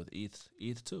the ass with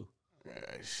ETH too.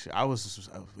 I was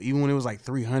even when it was like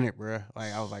 300, bro.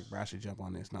 Like I was like, bro, I should jump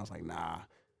on this, and I was like, nah,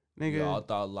 nigga. Y'all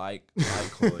thought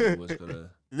Litecoin was gonna.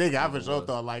 Nigga, I for sure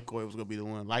thought Litecoin was gonna be the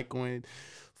one. Litecoin,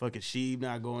 fucking Sheeb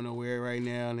not going nowhere right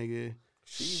now, nigga.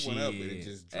 She went up, but it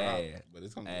just dropped. But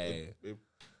it's gonna. It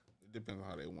depends on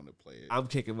how they want to play it. I'm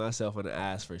kicking myself in the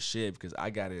ass for shit because I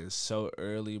got in so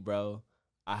early, bro.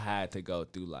 I had to go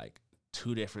through like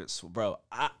 2 different, bro.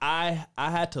 I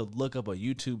had to look up a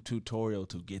YouTube tutorial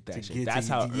to get that shit. That's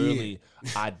how early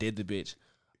I did the bitch.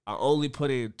 I only put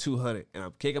in 200, and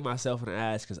I'm kicking myself in the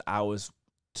ass because I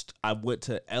went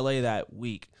to LA that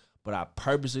week, but I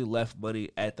purposely left money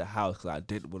at the house because I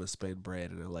didn't want to spend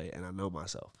bread in LA, and I know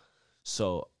myself,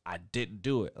 so I didn't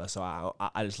do it. So I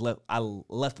just left a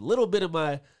little bit of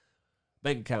my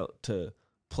bank account to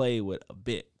play with a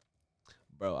bit,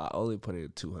 bro. I only put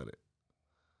in 200.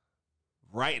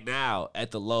 Right now,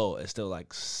 at the low, it's still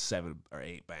like 7 or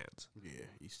 8 bands. Yeah,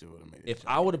 you still would have made it. If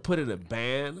I would have put in a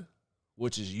band,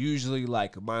 which is usually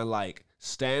like my like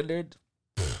standard,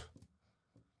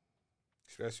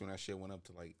 especially when that shit went up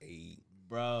to like 8,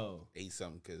 bro, 8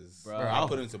 something. Because Bro, I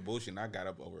put into bullshit and I got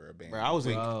up over a band. Bro, I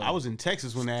was in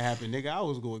Texas when that happened, nigga. I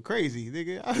was going crazy,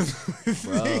 nigga.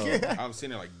 Bro, I'm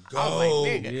sitting there like, go, I was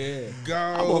like, nigga, yeah, go.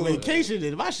 I'm on vacation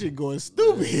and my shit going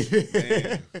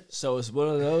stupid. So it's one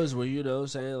of those where, you know what I'm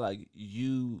saying, like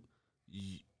you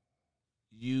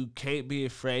can't be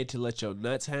afraid to let your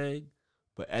nuts hang,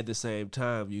 but at the same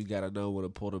time, you gotta know when to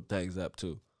pull them things up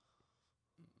too.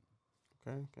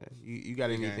 Okay. You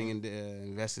got anything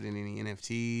invested in any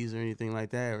NFTs or anything like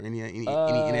that, or any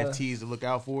NFTs to look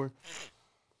out for?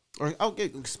 Or okay,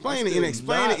 explain the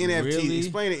NFT. Really.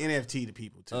 Explain the NFT to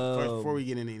people too. Before we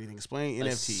get into anything, explain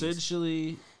NFTs.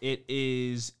 Essentially, it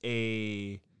is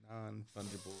a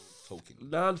non-fungible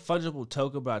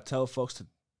token, but I tell folks to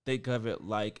think of it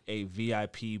like a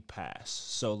VIP pass.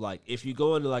 So, like, if you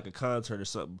go into like a concert or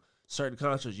something, certain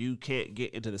concerts you can't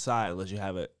get into the side unless you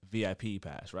have a VIP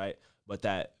pass, right? But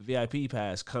that VIP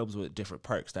pass comes with different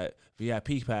perks. That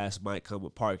VIP pass might come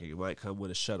with parking, it might come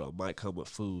with a shuttle, might come with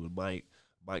food, might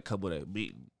come with a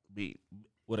meet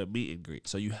and greet.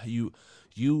 So you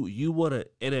want an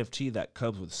NFT that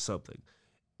comes with something,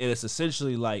 and it's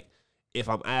essentially like if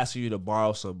I'm asking you to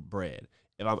borrow some bread.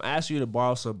 If I'm asking you to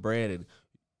borrow some bread and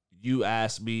you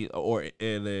ask me,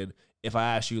 and then if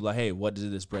I ask you like, hey, what does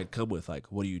this bread come with? Like,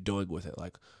 what are you doing with it?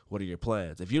 Like, what are your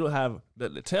plans? If you don't have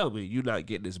nothing to tell me, you're not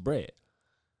getting this bread.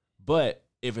 But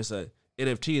if it's a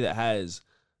NFT that has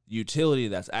utility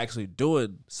that's actually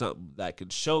doing something that can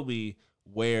show me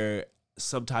where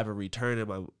some type of return in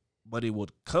my money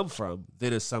would come from,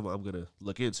 then it's something I'm gonna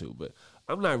look into. But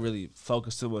I'm not really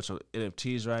focused too much on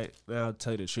NFTs right now, to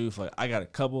tell you the truth. Like, I got a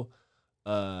couple.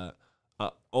 I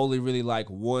only really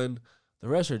like one. The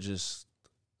rest are just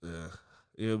you know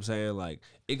what I'm saying? Like,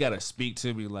 it gotta speak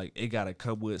to me. Like, it gotta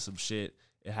come with some shit.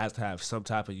 It has to have some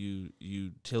type of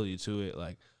utility to it.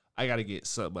 Like, I gotta get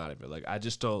something out of it. Like, I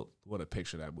just don't want to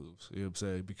picture that moves. You know what I'm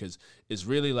saying? Because it's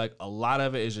really like a lot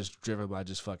of it is just driven by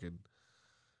just fucking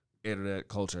internet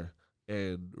culture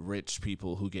and rich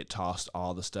people who get tossed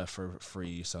all the stuff for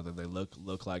free, so then they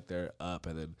look like they're up,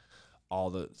 and then all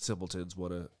the simpletons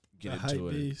want to get into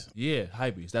it. Hypebeast. Yeah,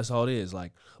 hypebeast. That's all it is.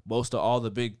 Like, most of all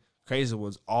the big crazy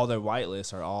ones, all their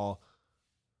whitelists are all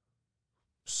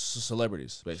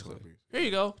celebrities, basically. Here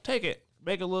you go, take it,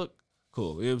 make it look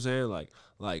cool. You know what I'm saying?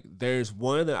 Like there's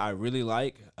one that I really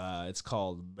like. It's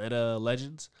called Meta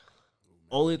Legends.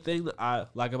 Only thing that I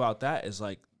like about that is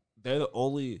like they're the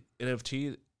only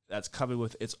NFT that's coming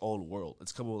with its own world.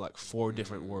 It's coming with like 4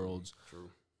 different worlds. True.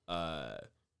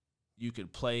 You can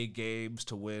play games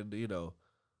to win, you know,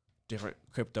 different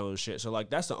crypto and shit. So like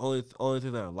that's the only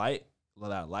thing that I like.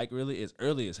 What I like really is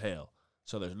early as hell.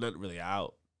 So there's nothing really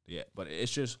out yet. But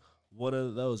it's just one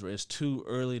of those where it's too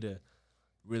early to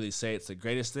really say it's the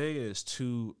greatest thing, and it's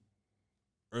too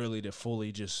early to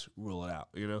fully just rule it out,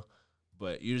 you know?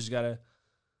 But you just gotta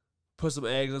put some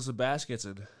eggs in some baskets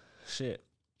and shit.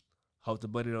 Hope the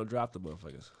money don't drop the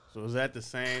motherfuckers. So is that the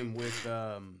same with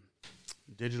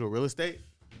digital real estate?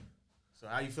 So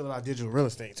how you feel about digital real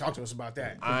estate? Talk to us about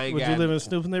that. Would you live in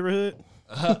Snoop's neighborhood?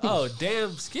 Oh,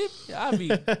 damn, Skip. I be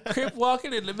crip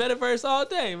walking in the metaverse all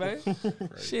day, man.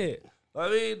 Shit. I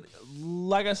mean,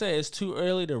 like I said, it's too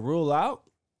early to rule out.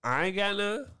 I ain't got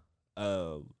none.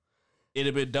 It'd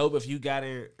have been dope if you got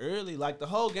in early. Like, the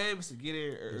whole game is to get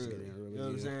in early. You know what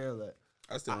I'm saying? Like,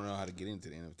 I still don't know how to get into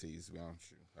the NFTs, to be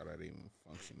honest with you, how that even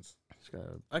functions.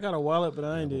 I got a wallet, but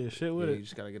I ain't did shit with You it.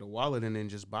 just gotta get a wallet and then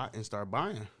just buy and start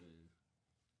buying.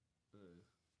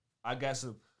 I got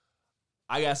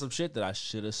some shit that I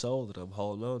should have sold that I'm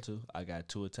holding on to. I got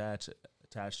too attached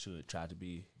to it. Tried to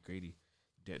be greedy.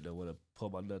 Didn't know when to pull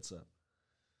my nuts up.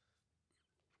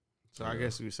 So I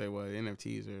guess we say, well,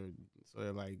 NFTs are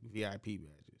they're like VIP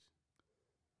badges,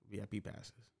 VIP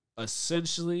passes.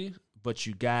 Essentially, but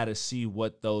you gotta see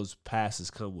what those passes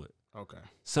come with. Okay.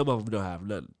 Some of them don't have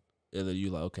nothing, and then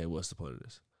you like, okay, what's the point of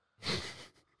this?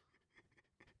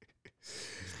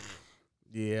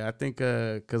 Yeah, I think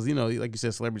because like you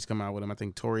said, celebrities come out with them. I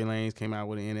think Tory Lanez came out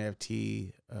with an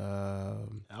NFT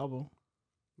Album.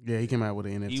 Yeah, he came out with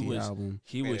an NFT album.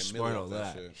 He was smart on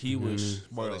that. He was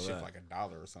smart on that shit that. for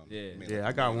like $1 or something. Yeah, Yeah,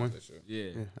 I got one.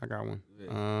 Yeah, I got one.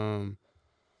 Yeah.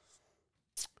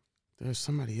 There's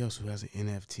somebody else who has an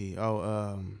NFT.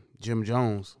 Oh, Jim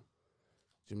Jones.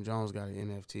 Jim Jones got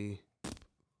an NFT.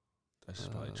 That's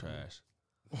just probably trash.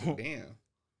 Damn.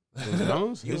 Jim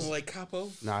Jones? You don't like Capo?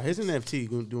 Nah, his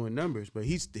NFT doing numbers, but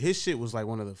his shit was like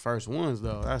one of the first ones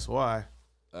though. That's why.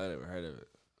 I never heard of it.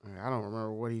 I don't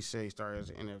remember what he said he started as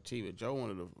an NFT, but Joe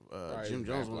one of the Jim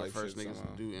Jones one of the first niggas to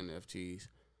do NFTs.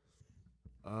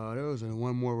 There was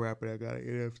one more rapper that got an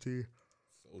NFT.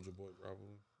 Soulja Boy,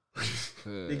 probably.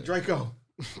 Big Draco.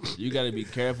 You got to be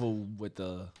careful with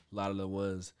a lot of the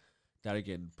ones that are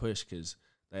getting pushed because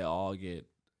they all get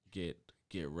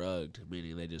rugged,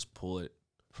 meaning they just pull it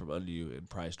from under you and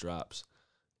price drops.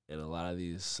 And a lot of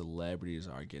these celebrities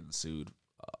are getting sued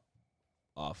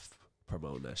off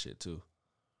promoting that shit too.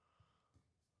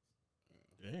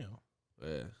 Damn.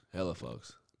 Yeah, hella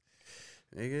folks.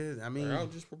 Nigga, I mean, I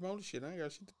was just promoting shit. I ain't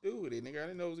got shit to do with it, nigga. I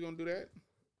didn't know I was gonna do that.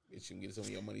 Bitch, you can get some of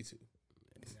your money too.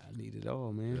 I need it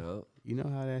all, man. Yep. You know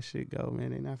how that shit go,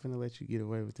 man. They not finna let you get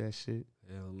away with that shit.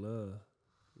 Hell no.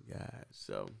 God,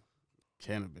 so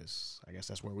Cannabis. I guess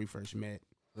that's where we first met.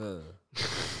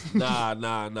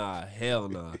 Nah. Hell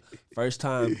nah. First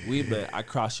time we met, I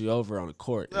crossed you over on the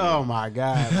court. Oh my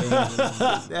God, man.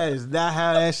 That is not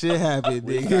how that shit happened,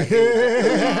 nigga.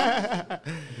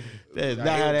 That is not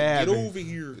how that happened. Get over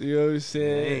here. You know what I'm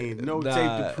saying? Ain't no tape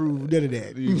to prove none of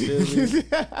that. You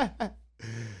feel me?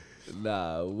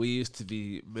 Nah, we used to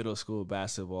be middle school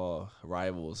basketball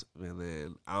rivals, and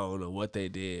then I don't know what they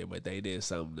did, but they did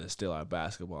something to steal our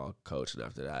basketball coach, and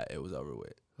after that, it was over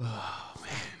with. Oh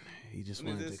man, he just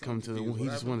wanted to come to the. He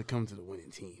just wanted to come to the winning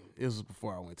team. It was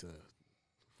before I went to.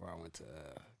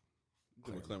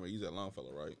 Clemmer, you was at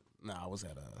Longfellow, right? Nah, I was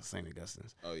at St.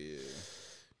 Augustine's. Oh yeah.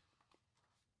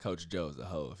 Coach Joe's a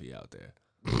hoe if he out there.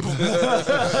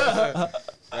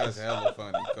 That's hella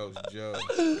funny, Coach Joe.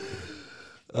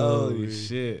 Holy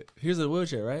shit. He was in a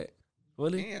wheelchair, right?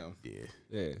 Wasn't he? Damn.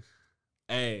 Yeah.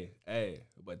 Hey,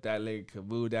 but that nigga could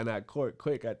move down that court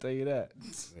quick, I tell you that.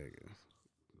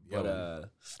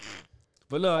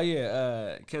 But no,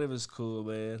 yeah, Cannabis is cool,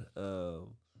 man.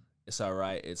 It's all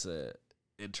right. It's a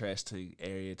interesting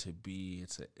area to be.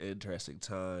 It's an interesting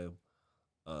time.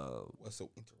 What's so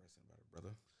interesting about it,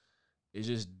 brother? It's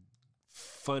just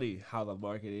funny how the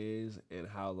market is and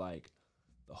how like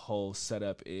the whole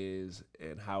setup is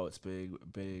and how it's being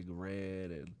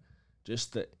ran and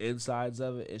just the insides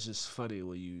of it. It's just funny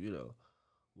when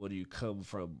when you come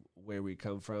from where we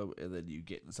come from and then you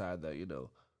get inside the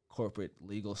corporate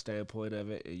legal standpoint of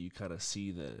it and you kind of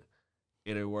see the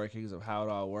inner workings of how it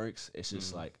all works. It's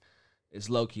just like it's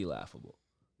low key laughable.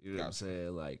 You know what I'm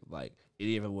saying? Like it,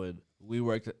 even when we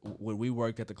worked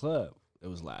at the club, it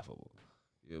was laughable.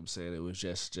 You know what I'm saying? It was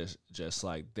just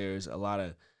like there's a lot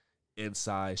of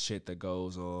inside shit that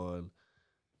goes on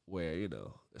where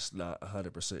it's not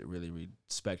 100% really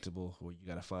respectable, where you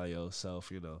gotta find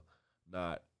yourself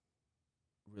not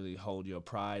really hold your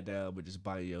pride down but just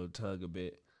bite your tongue a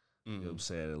bit. You know what I'm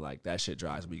saying? And like that shit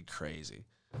drives me crazy.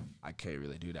 I can't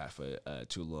really do that for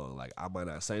too long. Like I might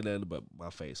not say nothing but my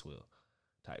face will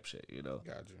type shit,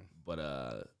 Gotcha.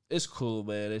 But it's cool,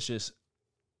 man.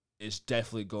 It's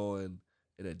definitely going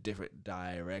in a different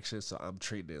direction. So I'm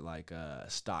treating it like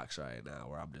stocks right now,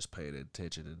 where I'm just paying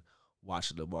attention and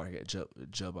watching the market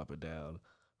jump up and down.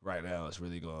 Right now, it's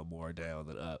really going more down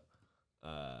than up.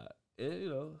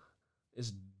 And,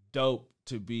 it's dope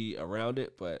to be around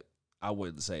it, but I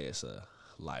wouldn't say it's a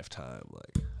lifetime.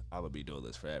 Like, I'm gonna be doing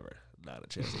this forever. Not a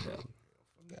chance in hell.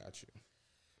 Got you.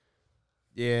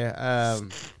 Yeah,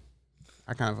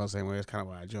 I kind of felt the same way. It's kind of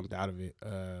why I jumped out of it,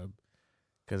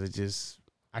 because it just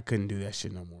I couldn't do that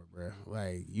shit no more, bro.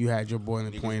 Like, you had your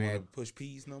boiling point at push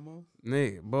peas no more.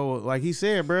 nigga, but like he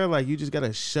said, bro, like you just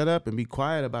gotta shut up and be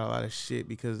quiet about a lot of shit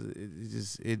because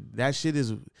that shit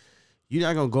is you're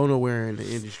not gonna go nowhere in the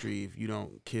industry if you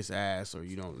don't kiss ass or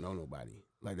you don't know nobody.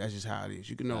 Like, that's just how it is.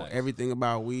 You can know everything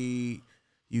about weed.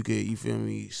 You could, you feel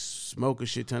me, smoke a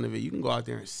shit ton of it. You can go out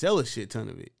there and sell a shit ton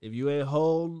of it. If you ain't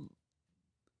hold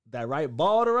that right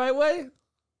ball the right way,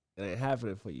 it ain't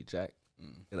happening for you, Jack.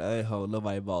 And I ain't hold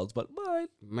nobody balls but mine.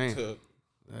 Man.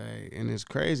 Like, and it's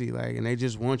crazy. Like, and they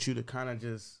just want you to kind of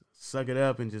just suck it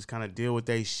up and just kind of deal with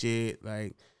they shit.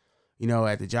 Like, you know,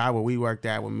 at the job where we worked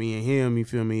at with me and him, you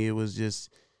feel me, it was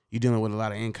just, you dealing with a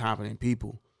lot of incompetent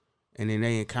people. And then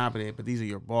they incompetent, but these are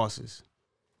your bosses.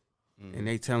 And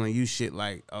they telling you shit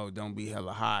like, oh, don't be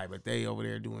hella high. But they over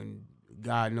there doing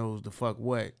God knows the fuck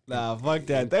what. Nah, fuck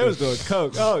that. They was doing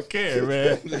coke. I don't care,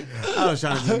 man. I was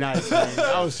trying to be nice, man.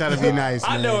 I was trying to be nice,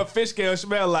 man. I know what fish scale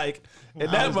smell like. And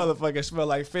that motherfucker smell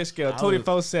like fish scale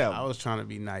 24/7. I was trying to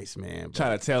be nice, man. But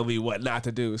Trying to tell me what not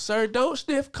to do. Sir, don't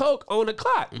sniff coke on the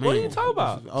clock. What are you talking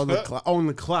about? On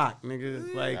the clock,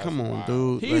 nigga. Like, come on,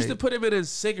 dude. He like, used to put him in his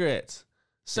cigarettes.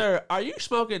 Sir, are you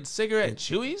smoking cigarette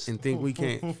chewies? and think we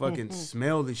can't fucking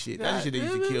smell the shit. That's the shit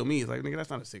that used to kill me. It's like, nigga,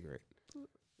 that's not a cigarette.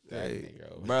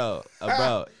 Bro,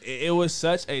 it was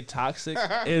such a toxic.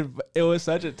 It was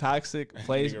such a toxic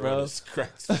place, bro.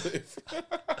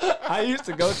 I used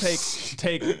to go take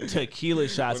tequila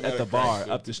shots at the bar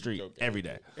up the street every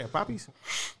day. Yeah, poppies.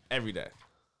 Every day.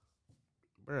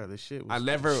 Bro, this shit was I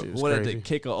never this shit was wanted crazy. to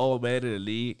kick an old man in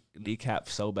the kneecap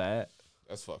so bad.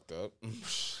 That's fucked up.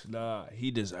 Nah,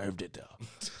 he deserved it though.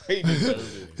 He deserved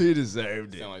it. He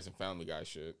deserved it Sound like some Family Guy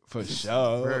shit. for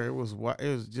sure. Bro,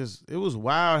 it was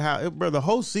wild how bro, the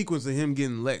whole sequence of him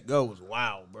getting let go was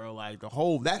wild, bro. Like that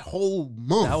whole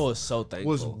month That was so thankful.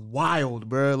 was wild,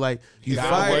 bro. Like you Got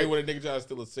fired, away with a nigga trying to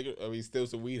steal a cigarette. I mean, steal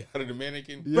some weed out of the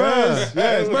mannequin. yes,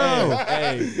 bro.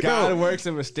 Hey, God works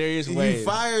in mysterious ways. You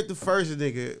fired the first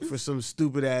nigga for some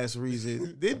stupid ass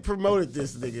reason. Then promoted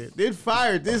this nigga. Then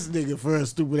fired this nigga for a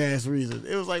stupid ass reason.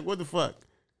 It was like, what the fuck?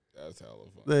 That's hella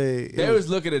fun. They was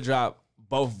looking to drop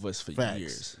both of us for facts.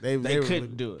 years. They They were couldn't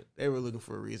looking- do it. They were looking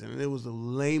for a reason, and it was the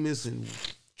lamest and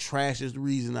trashiest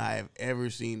reason I have ever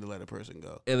seen to let a person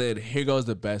go. And then here goes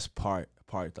the best part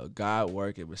though. God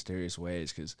work in mysterious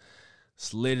ways, because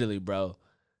it's literally, bro,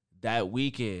 that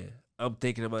weekend, I'm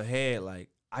thinking in my head, like,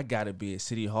 I gotta be at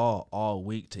City Hall all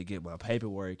week to get my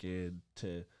paperwork in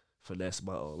to finesse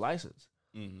my own license.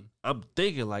 Mm-hmm. I'm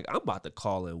thinking, like, I'm about to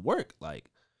call in work. Like,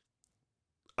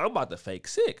 I'm about to fake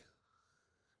sick.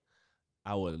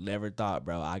 I would have never thought,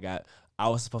 bro. I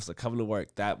was supposed to come to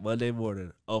work that Monday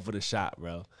morning, open the shop,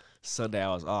 bro. Sunday, I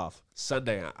was off.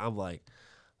 Sunday, I'm like,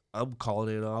 I'm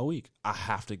calling in all week. I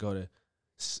have to go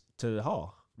to the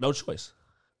hall. No choice.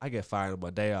 I get fired on my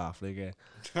day off, nigga.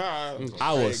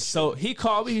 I was so, he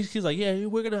called me. He's like, yeah,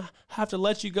 we're going to have to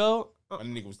let you go. My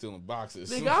nigga was stealing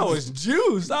boxes. Nigga, I was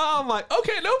juiced. I'm like,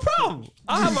 okay, no problem.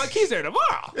 I'll have my keys there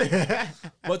tomorrow.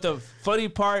 But the funny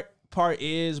part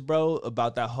is, bro,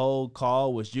 about that whole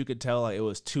call was you could tell like it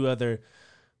was two other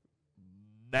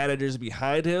managers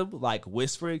behind him, like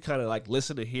whispering, kind of like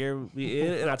listen to hear me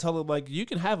in. And I told him, like, you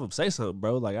can have him say something,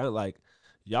 bro.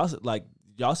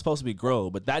 Y'all supposed to be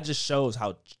grown, but that just shows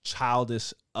how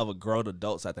childish of a grown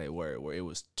adults that they were, where it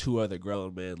was two other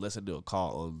grown men listening to a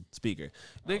call on speaker.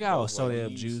 Nigga, I was so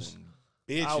damn juiced.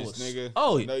 Bitches, nigga.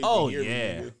 Oh Me,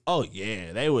 yeah. nigga. Oh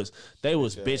yeah. They was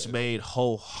bitch made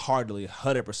wholeheartedly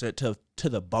 100% to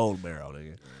the bone marrow,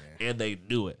 nigga. And they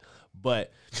knew it.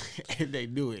 But And they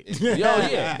knew it. yo,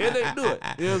 yeah, and they knew it.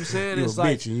 You know what I'm saying? You It's a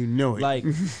like bitch and you know it. like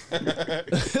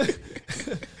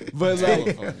but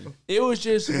like it was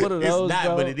just one of those, It's not,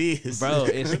 bro. but it is. Bro,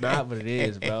 it's not, but it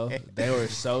is, bro. They were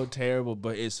so terrible,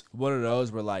 but it's one of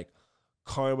those where like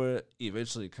karma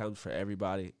eventually comes for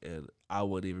everybody, and I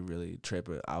wasn't even really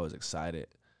tripping. I was excited,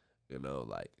 you know,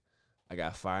 like I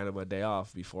got fired on my day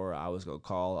off before I was gonna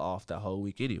call off that whole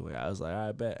week anyway. I was like,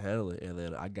 I bet, handle it. And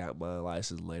then I got my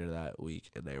license later that week,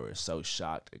 and they were so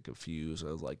shocked and confused.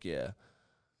 I was like, yeah.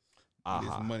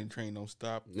 This money train don't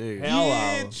stop.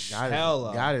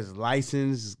 Got his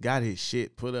license, got his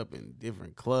shit put up in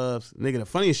different clubs. Nigga, the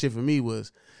funniest shit for me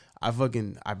was I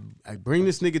bring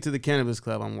this nigga to the cannabis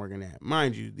club I'm working at.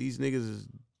 Mind you, these niggas is,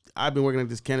 I've been working at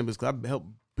this cannabis club. I helped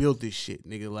build this shit,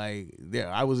 nigga. Like,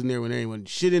 I was in there when anyone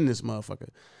shit in this motherfucker.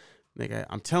 Nigga,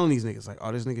 I'm telling these niggas, like,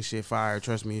 oh, this nigga shit fire.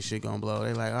 Trust me, his shit gonna blow.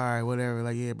 They like, all right, whatever.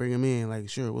 Like, yeah, bring him in. Like,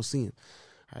 sure, we'll see him.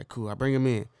 All right, cool. I bring him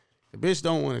in. The bitch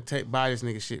don't want to buy this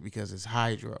nigga shit because it's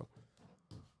hydro.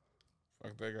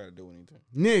 Fuck, they gotta do anything.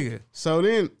 Nigga. So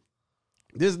then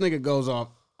this nigga goes off.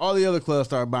 All the other clubs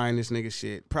start buying this nigga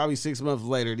shit. Probably 6 months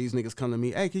later, these niggas come to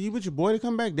me. Hey, can you get your boy to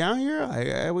come back down here?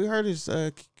 Like, we heard this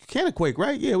Canaquake,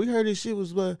 right? Yeah, we heard this shit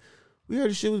was blowing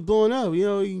up. You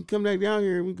know, you can come back down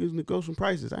here and we can negotiate some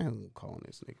prices. I ain't calling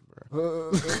this nigga, bro.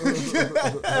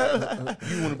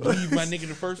 You want to believe my nigga in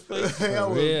the first place? I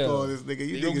wouldn't call this nigga.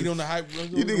 You don't niggas, get on the hype.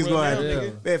 you niggas gonna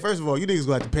have, man, first of all, you niggas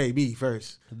gonna have to pay me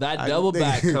first. That double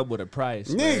back come with a price,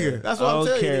 nigga. Man. That's what I'm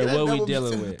telling you. you. I don't care what we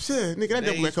dealing with. Nigga, that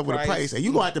double back come with a price, and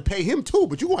you gonna have to pay him too.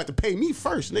 But you gonna have to pay me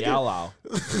first, nigga. Y'all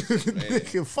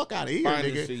Nigga, fuck out of here,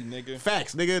 Finder's fee, nigga.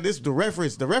 Facts, nigga. This the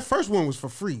reference. The first one was for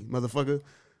free, motherfucker.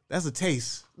 That's a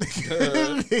taste.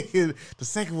 The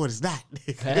second one is not.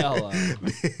 Hell,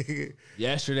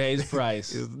 yesterday's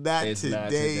price is not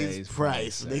today's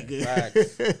price, nigga.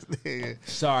 Nigga.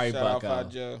 Sorry,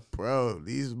 Bucko. Bro,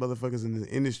 these motherfuckers in the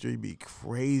industry be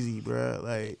crazy, bro.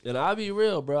 Like, and I'll be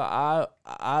real, bro. I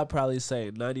probably say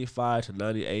 95 to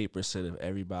 98% of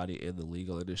everybody in the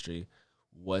legal industry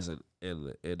wasn't in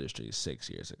the industry 6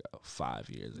 years ago, 5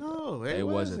 years ago. No, they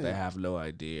wasn't. They have no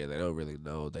idea. They don't really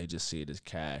know. They just see it as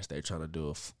cash. They're trying to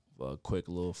do a quick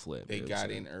little flip. They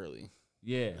got in early.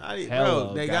 Yeah.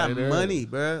 Bro, they got money,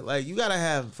 bro. Like, you gotta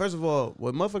have, first of all,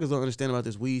 what motherfuckers don't understand about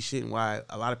this weed shit and why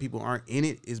a lot of people aren't in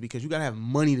it is because you gotta have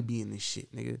money to be in this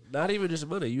shit, nigga. Not even just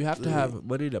money. You have to have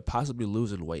money to possibly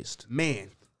lose in waste.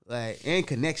 Man, like, and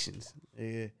connections.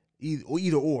 Yeah.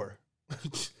 Either or.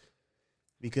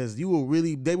 Because they will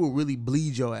really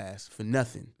bleed your ass for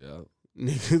nothing. Yeah.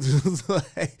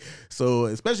 Like, so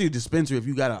especially a dispensary, if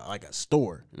you got a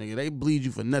store, nigga, they bleed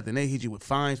you for nothing. They hit you with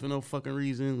fines for no fucking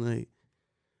reason. Like,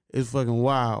 it's fucking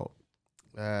wild.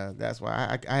 That's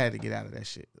why I had to get out of that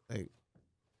shit. Like,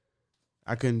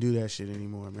 I couldn't do that shit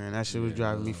anymore, man. That shit was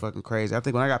driving me fucking crazy. I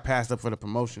think when I got passed up for the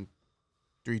promotion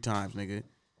 3 times, nigga,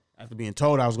 after being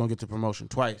told I was gonna get the promotion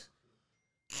twice,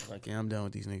 I was like, yeah, I'm done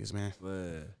with these niggas, man.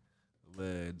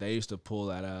 Man, they used to pull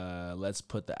that let's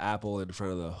put the apple in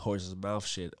front of the horse's mouth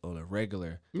shit on a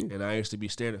regular. And I used to be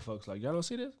staring at folks like, y'all don't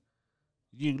see this?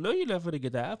 You know you're not going to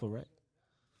get that apple, right?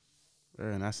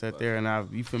 And I sat there and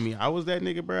you feel me? I was that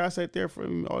nigga, bro. I sat there for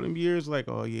all them years like,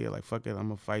 oh yeah, like fuck it, I'm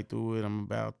going to fight through it. I'm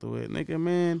about through it. Nigga,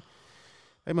 man,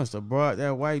 they must have brought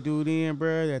that white dude in,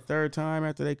 bro, that third time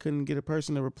after they couldn't get a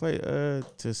person to replace,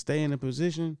 to stay in the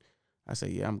position. I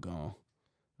said, yeah, I'm gone.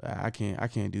 I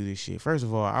can't do this shit. First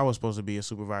of all, I was supposed to be a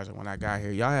supervisor when I got here.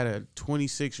 Y'all had a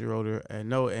 26-year-older, and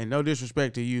no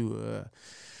disrespect to you,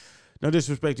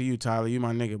 Tyler. You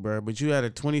my nigga, bro. But you had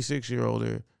a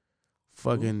 26-year-older,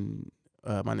 fucking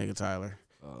my nigga Tyler.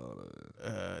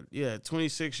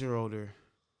 26-year-older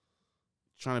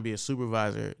trying to be a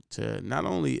supervisor to not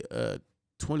only a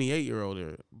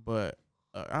 28-year-older, but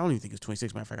I don't even think it's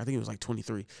 26. Matter of fact, I think it was like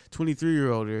 23.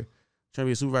 23-year-older trying to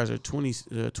be a supervisor,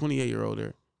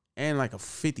 28-year-older. And like a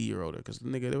 50-year-older, because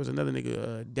nigga, there was another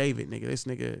nigga, David, nigga. This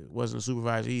nigga wasn't a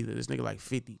supervisor either. This nigga like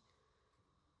 50.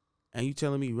 And you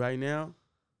telling me right now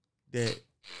that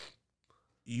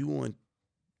you want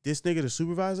this nigga to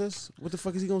supervise us? What the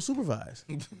fuck is he gonna supervise?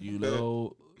 You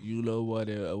know what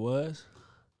it was?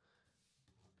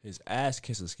 His ass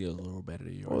kissing skills a little better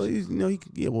than yours.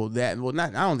 Well, I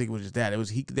don't think it was just that. It was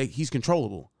he's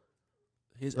controllable.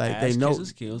 His like ass they know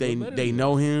skills they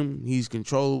know him. He's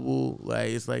controllable. Like,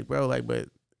 it's like, bro, like, but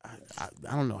I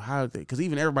don't know how they, because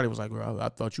even everybody was like, bro, I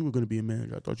thought you were gonna be a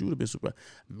manager. I thought you would have been super.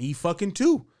 Me fucking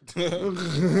too.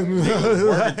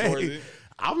 Like,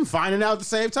 I'm finding out at the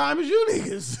same time as you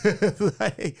niggas.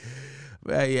 Like,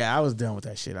 but yeah, I was done with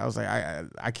that shit. I was like,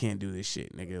 I can't do this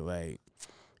shit, nigga. Like,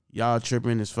 y'all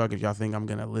tripping as fuck if y'all think I'm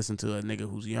gonna listen to a nigga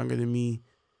who's younger than me.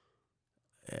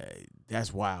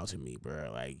 That's wild to me, bro.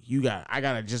 Like, I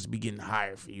gotta just be getting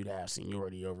hired for you to have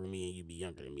seniority over me and you be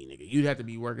younger than me, nigga. You'd have to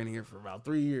be working here for about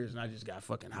 3 years and I just got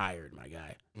fucking hired, my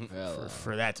guy,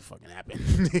 for that to fucking happen,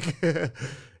 nigga.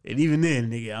 And even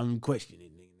then, nigga, I'm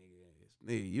questioning,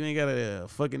 nigga. You ain't got a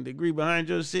fucking degree behind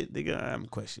your shit, nigga. I'm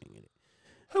questioning it.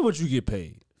 How much you get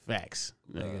paid? Facts,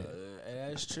 nigga.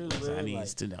 That's true, man. I need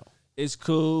to know. It's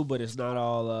cool, but it's not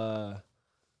all.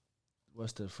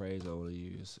 What's the phrase I want to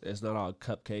use? It's not all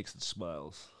cupcakes and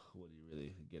smiles when you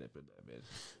really get up in that bitch.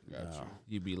 Gotcha.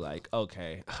 You'd be like,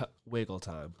 okay, wiggle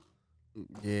time.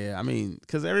 Yeah, I mean,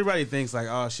 because everybody thinks like,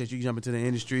 oh shit, you jump into the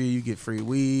industry, you get free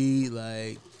weed.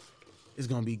 Like, It's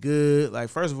gonna be good. Like,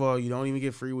 first of all, you don't even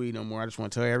get free weed no more. I just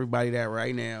want to tell everybody that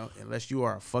right now. Unless you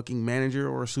are a fucking manager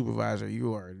or a supervisor,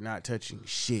 you are not touching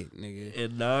shit, nigga.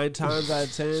 And 9 times out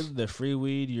of 10, the free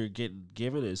weed you're getting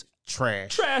given is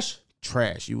Trash.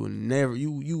 You will never.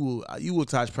 You will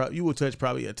touch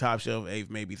probably a top shelf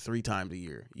eighth maybe 3 times a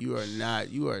year. You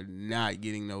are not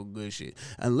getting no good shit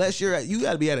unless you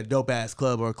got to be at a dope ass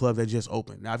club or a club that just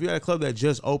opened. Now if you're at a club that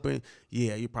just opened,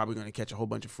 yeah, you're probably gonna catch a whole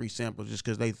bunch of free samples just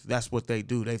because that's what they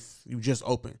do. You just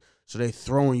open, so they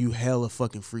throwing you hella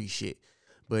fucking free shit.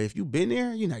 But if you been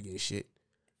there, you're not getting shit.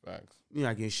 Facts. You're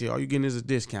not getting shit. All you getting is a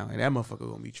discount, and that motherfucker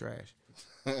gonna be trash.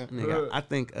 Nigga, I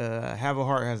think Have a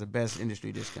Heart has the best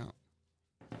industry discount.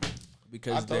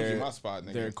 because I told you my spot,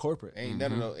 nigga. They're corporate. Ain't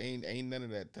none of those, ain't none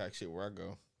of that tax shit where I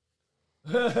go.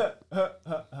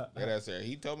 That's there.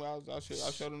 He told me I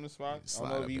showed him the spot. I don't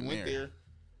know if he went there.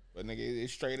 But nigga,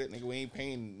 it's straight up, nigga. We ain't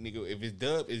paying, nigga. If it's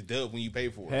dub when you pay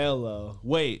for it. Hello.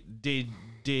 Wait, did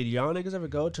y'all niggas ever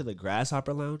go to the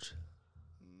Grasshopper Lounge?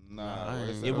 Nah,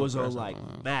 it was on like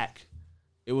Mac.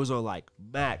 It was on like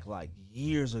Mac like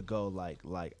years ago. Like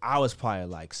I was probably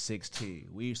like 16.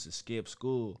 We used to skip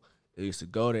school. We used to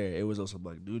go there. It was on some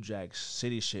like New Jack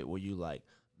City shit where you like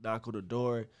knock on the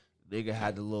door. Nigga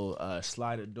had the little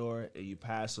sliding door and you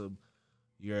pass him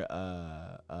your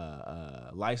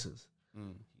license.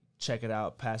 Check it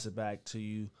out, pass it back to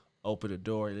you, open the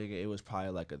door, nigga. It was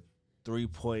probably like a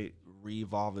 3-point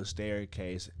revolving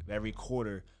staircase. Every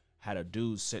corner had a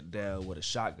dude sitting down with a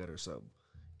shotgun or something.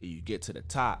 And you get to the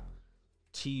top,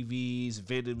 TVs,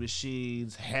 vending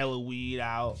machines, hella weed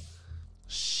out.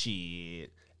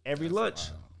 Shit. Every lunch,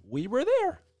 we were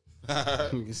there.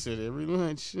 You said every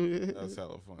lunch. That's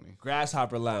hella funny.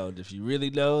 Grasshopper Lounge. If you really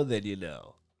know, then you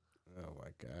know. Oh my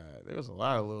God. There was a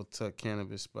lot of little tuck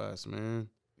cannabis spots, man.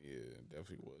 Yeah,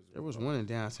 definitely was. There was one in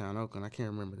downtown Oakland. I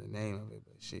can't remember the name of it,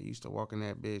 but shit, used to walk in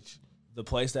that bitch. The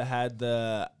place that had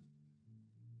the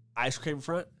ice cream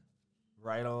front,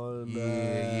 right on,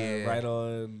 right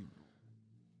on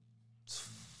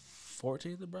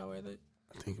 14th and Broadway, I think.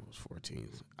 I think it was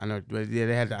 14th. I know, but yeah,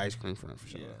 they had the ice cream front for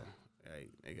sure. Yeah. Hey,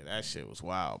 nigga, that shit was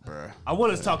wild, bro. I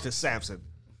want to talk to Samson.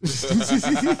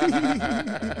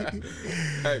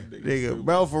 Nigga,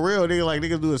 bro, for real, nigga, like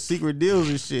niggas doing secret deals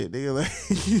and shit. Nigga, like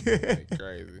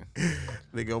crazy.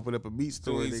 Nigga open up a meat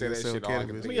store. He said Nigga that sell shit all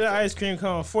cannabis. Look at the ice cream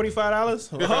cone,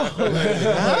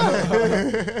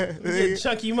 $45. Get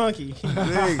Chunky Monkey.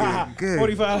 Nigga, good.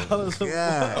 $45.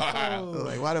 God.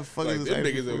 Like, why the fuck Like, is them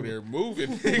this niggas over there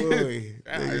moving. Boy,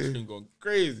 That ice cream going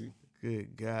crazy.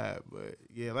 Good God, but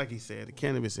yeah, like he said, the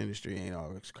cannabis industry ain't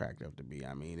all it's cracked up to be.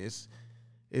 I mean, it's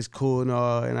cool and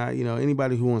all, and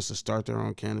anybody who wants to start their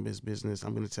own cannabis business,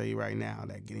 I'm gonna tell you right now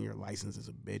that getting your license is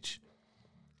a bitch.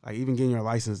 Like even getting your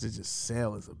license to just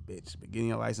sell is a bitch, but getting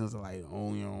your license to like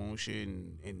own your own shit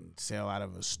and sell out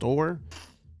of a store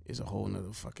is a whole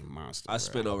nother fucking monster. I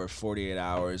spent over 48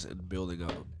 hours in building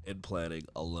up and planning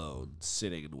alone,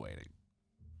 sitting and waiting.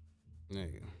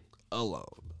 Nigga. Alone.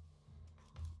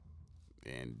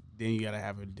 And then you gotta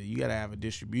have a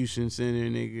distribution center,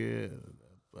 nigga,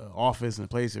 office and a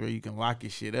place where you can lock your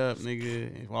shit up,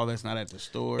 nigga. If all that's not at the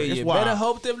store, And it's you wild. better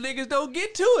hope them niggas don't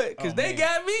get to it, because they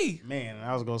got me. Man,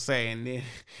 I was gonna say, and then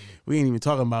we ain't even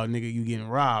talking about nigga you getting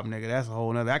robbed, nigga. That's a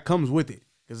whole nother. That comes with it,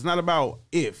 because it's not about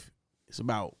if, it's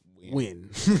about when.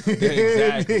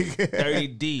 Exactly. 30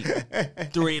 deep,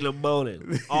 3 in the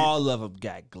morning. All of them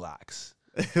got Glocks,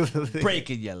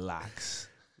 breaking your locks.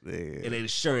 Man. And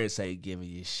insurance ain't giving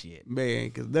you shit. Man,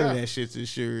 because none of that shit's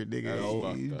insured,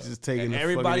 nigga. You just taking the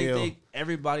everybody fucking L.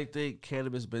 everybody think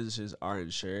cannabis businesses are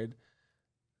insured.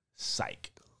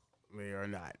 Psych. They are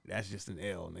not. That's just an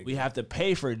L, nigga. We have to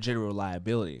pay for general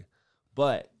liability,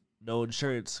 but no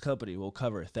insurance company will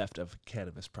cover theft of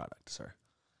cannabis product, sir.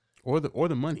 Or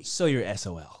the money. So you're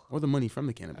SOL. Or the money from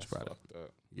the cannabis product.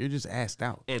 You're just assed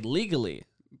out. And legally,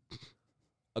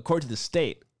 according to the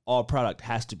state, all product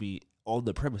has to be on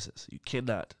the premises. You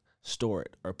cannot store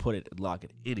it or put it and lock it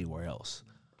anywhere else,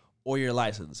 or your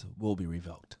license will be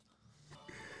revoked.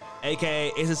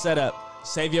 AKA, it's a setup.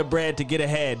 Save your bread to get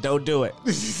ahead. Don't do it.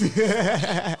 So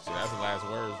that's the last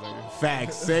words, nigga.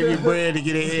 Facts. Save your bread to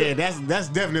get ahead. That's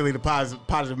definitely the positive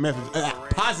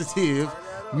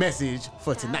message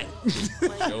for tonight. For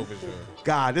sure.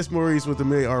 God, this Maurice with the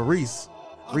million, or Reese.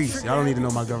 Reese, y'all don't need to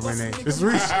know my government name. This is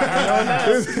Reese.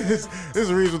 This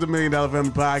is Reese with the $1 Million Family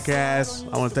Podcast.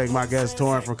 I want to thank my guest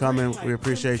Torren for coming. We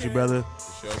appreciate you, brother.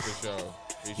 For sure.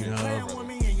 Appreciate you,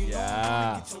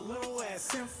 Yeah.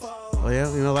 Well, yeah,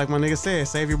 like my nigga said,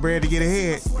 save your bread to get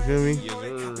ahead. You feel me? Yes,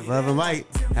 sir. Love and light.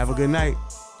 Have a good night.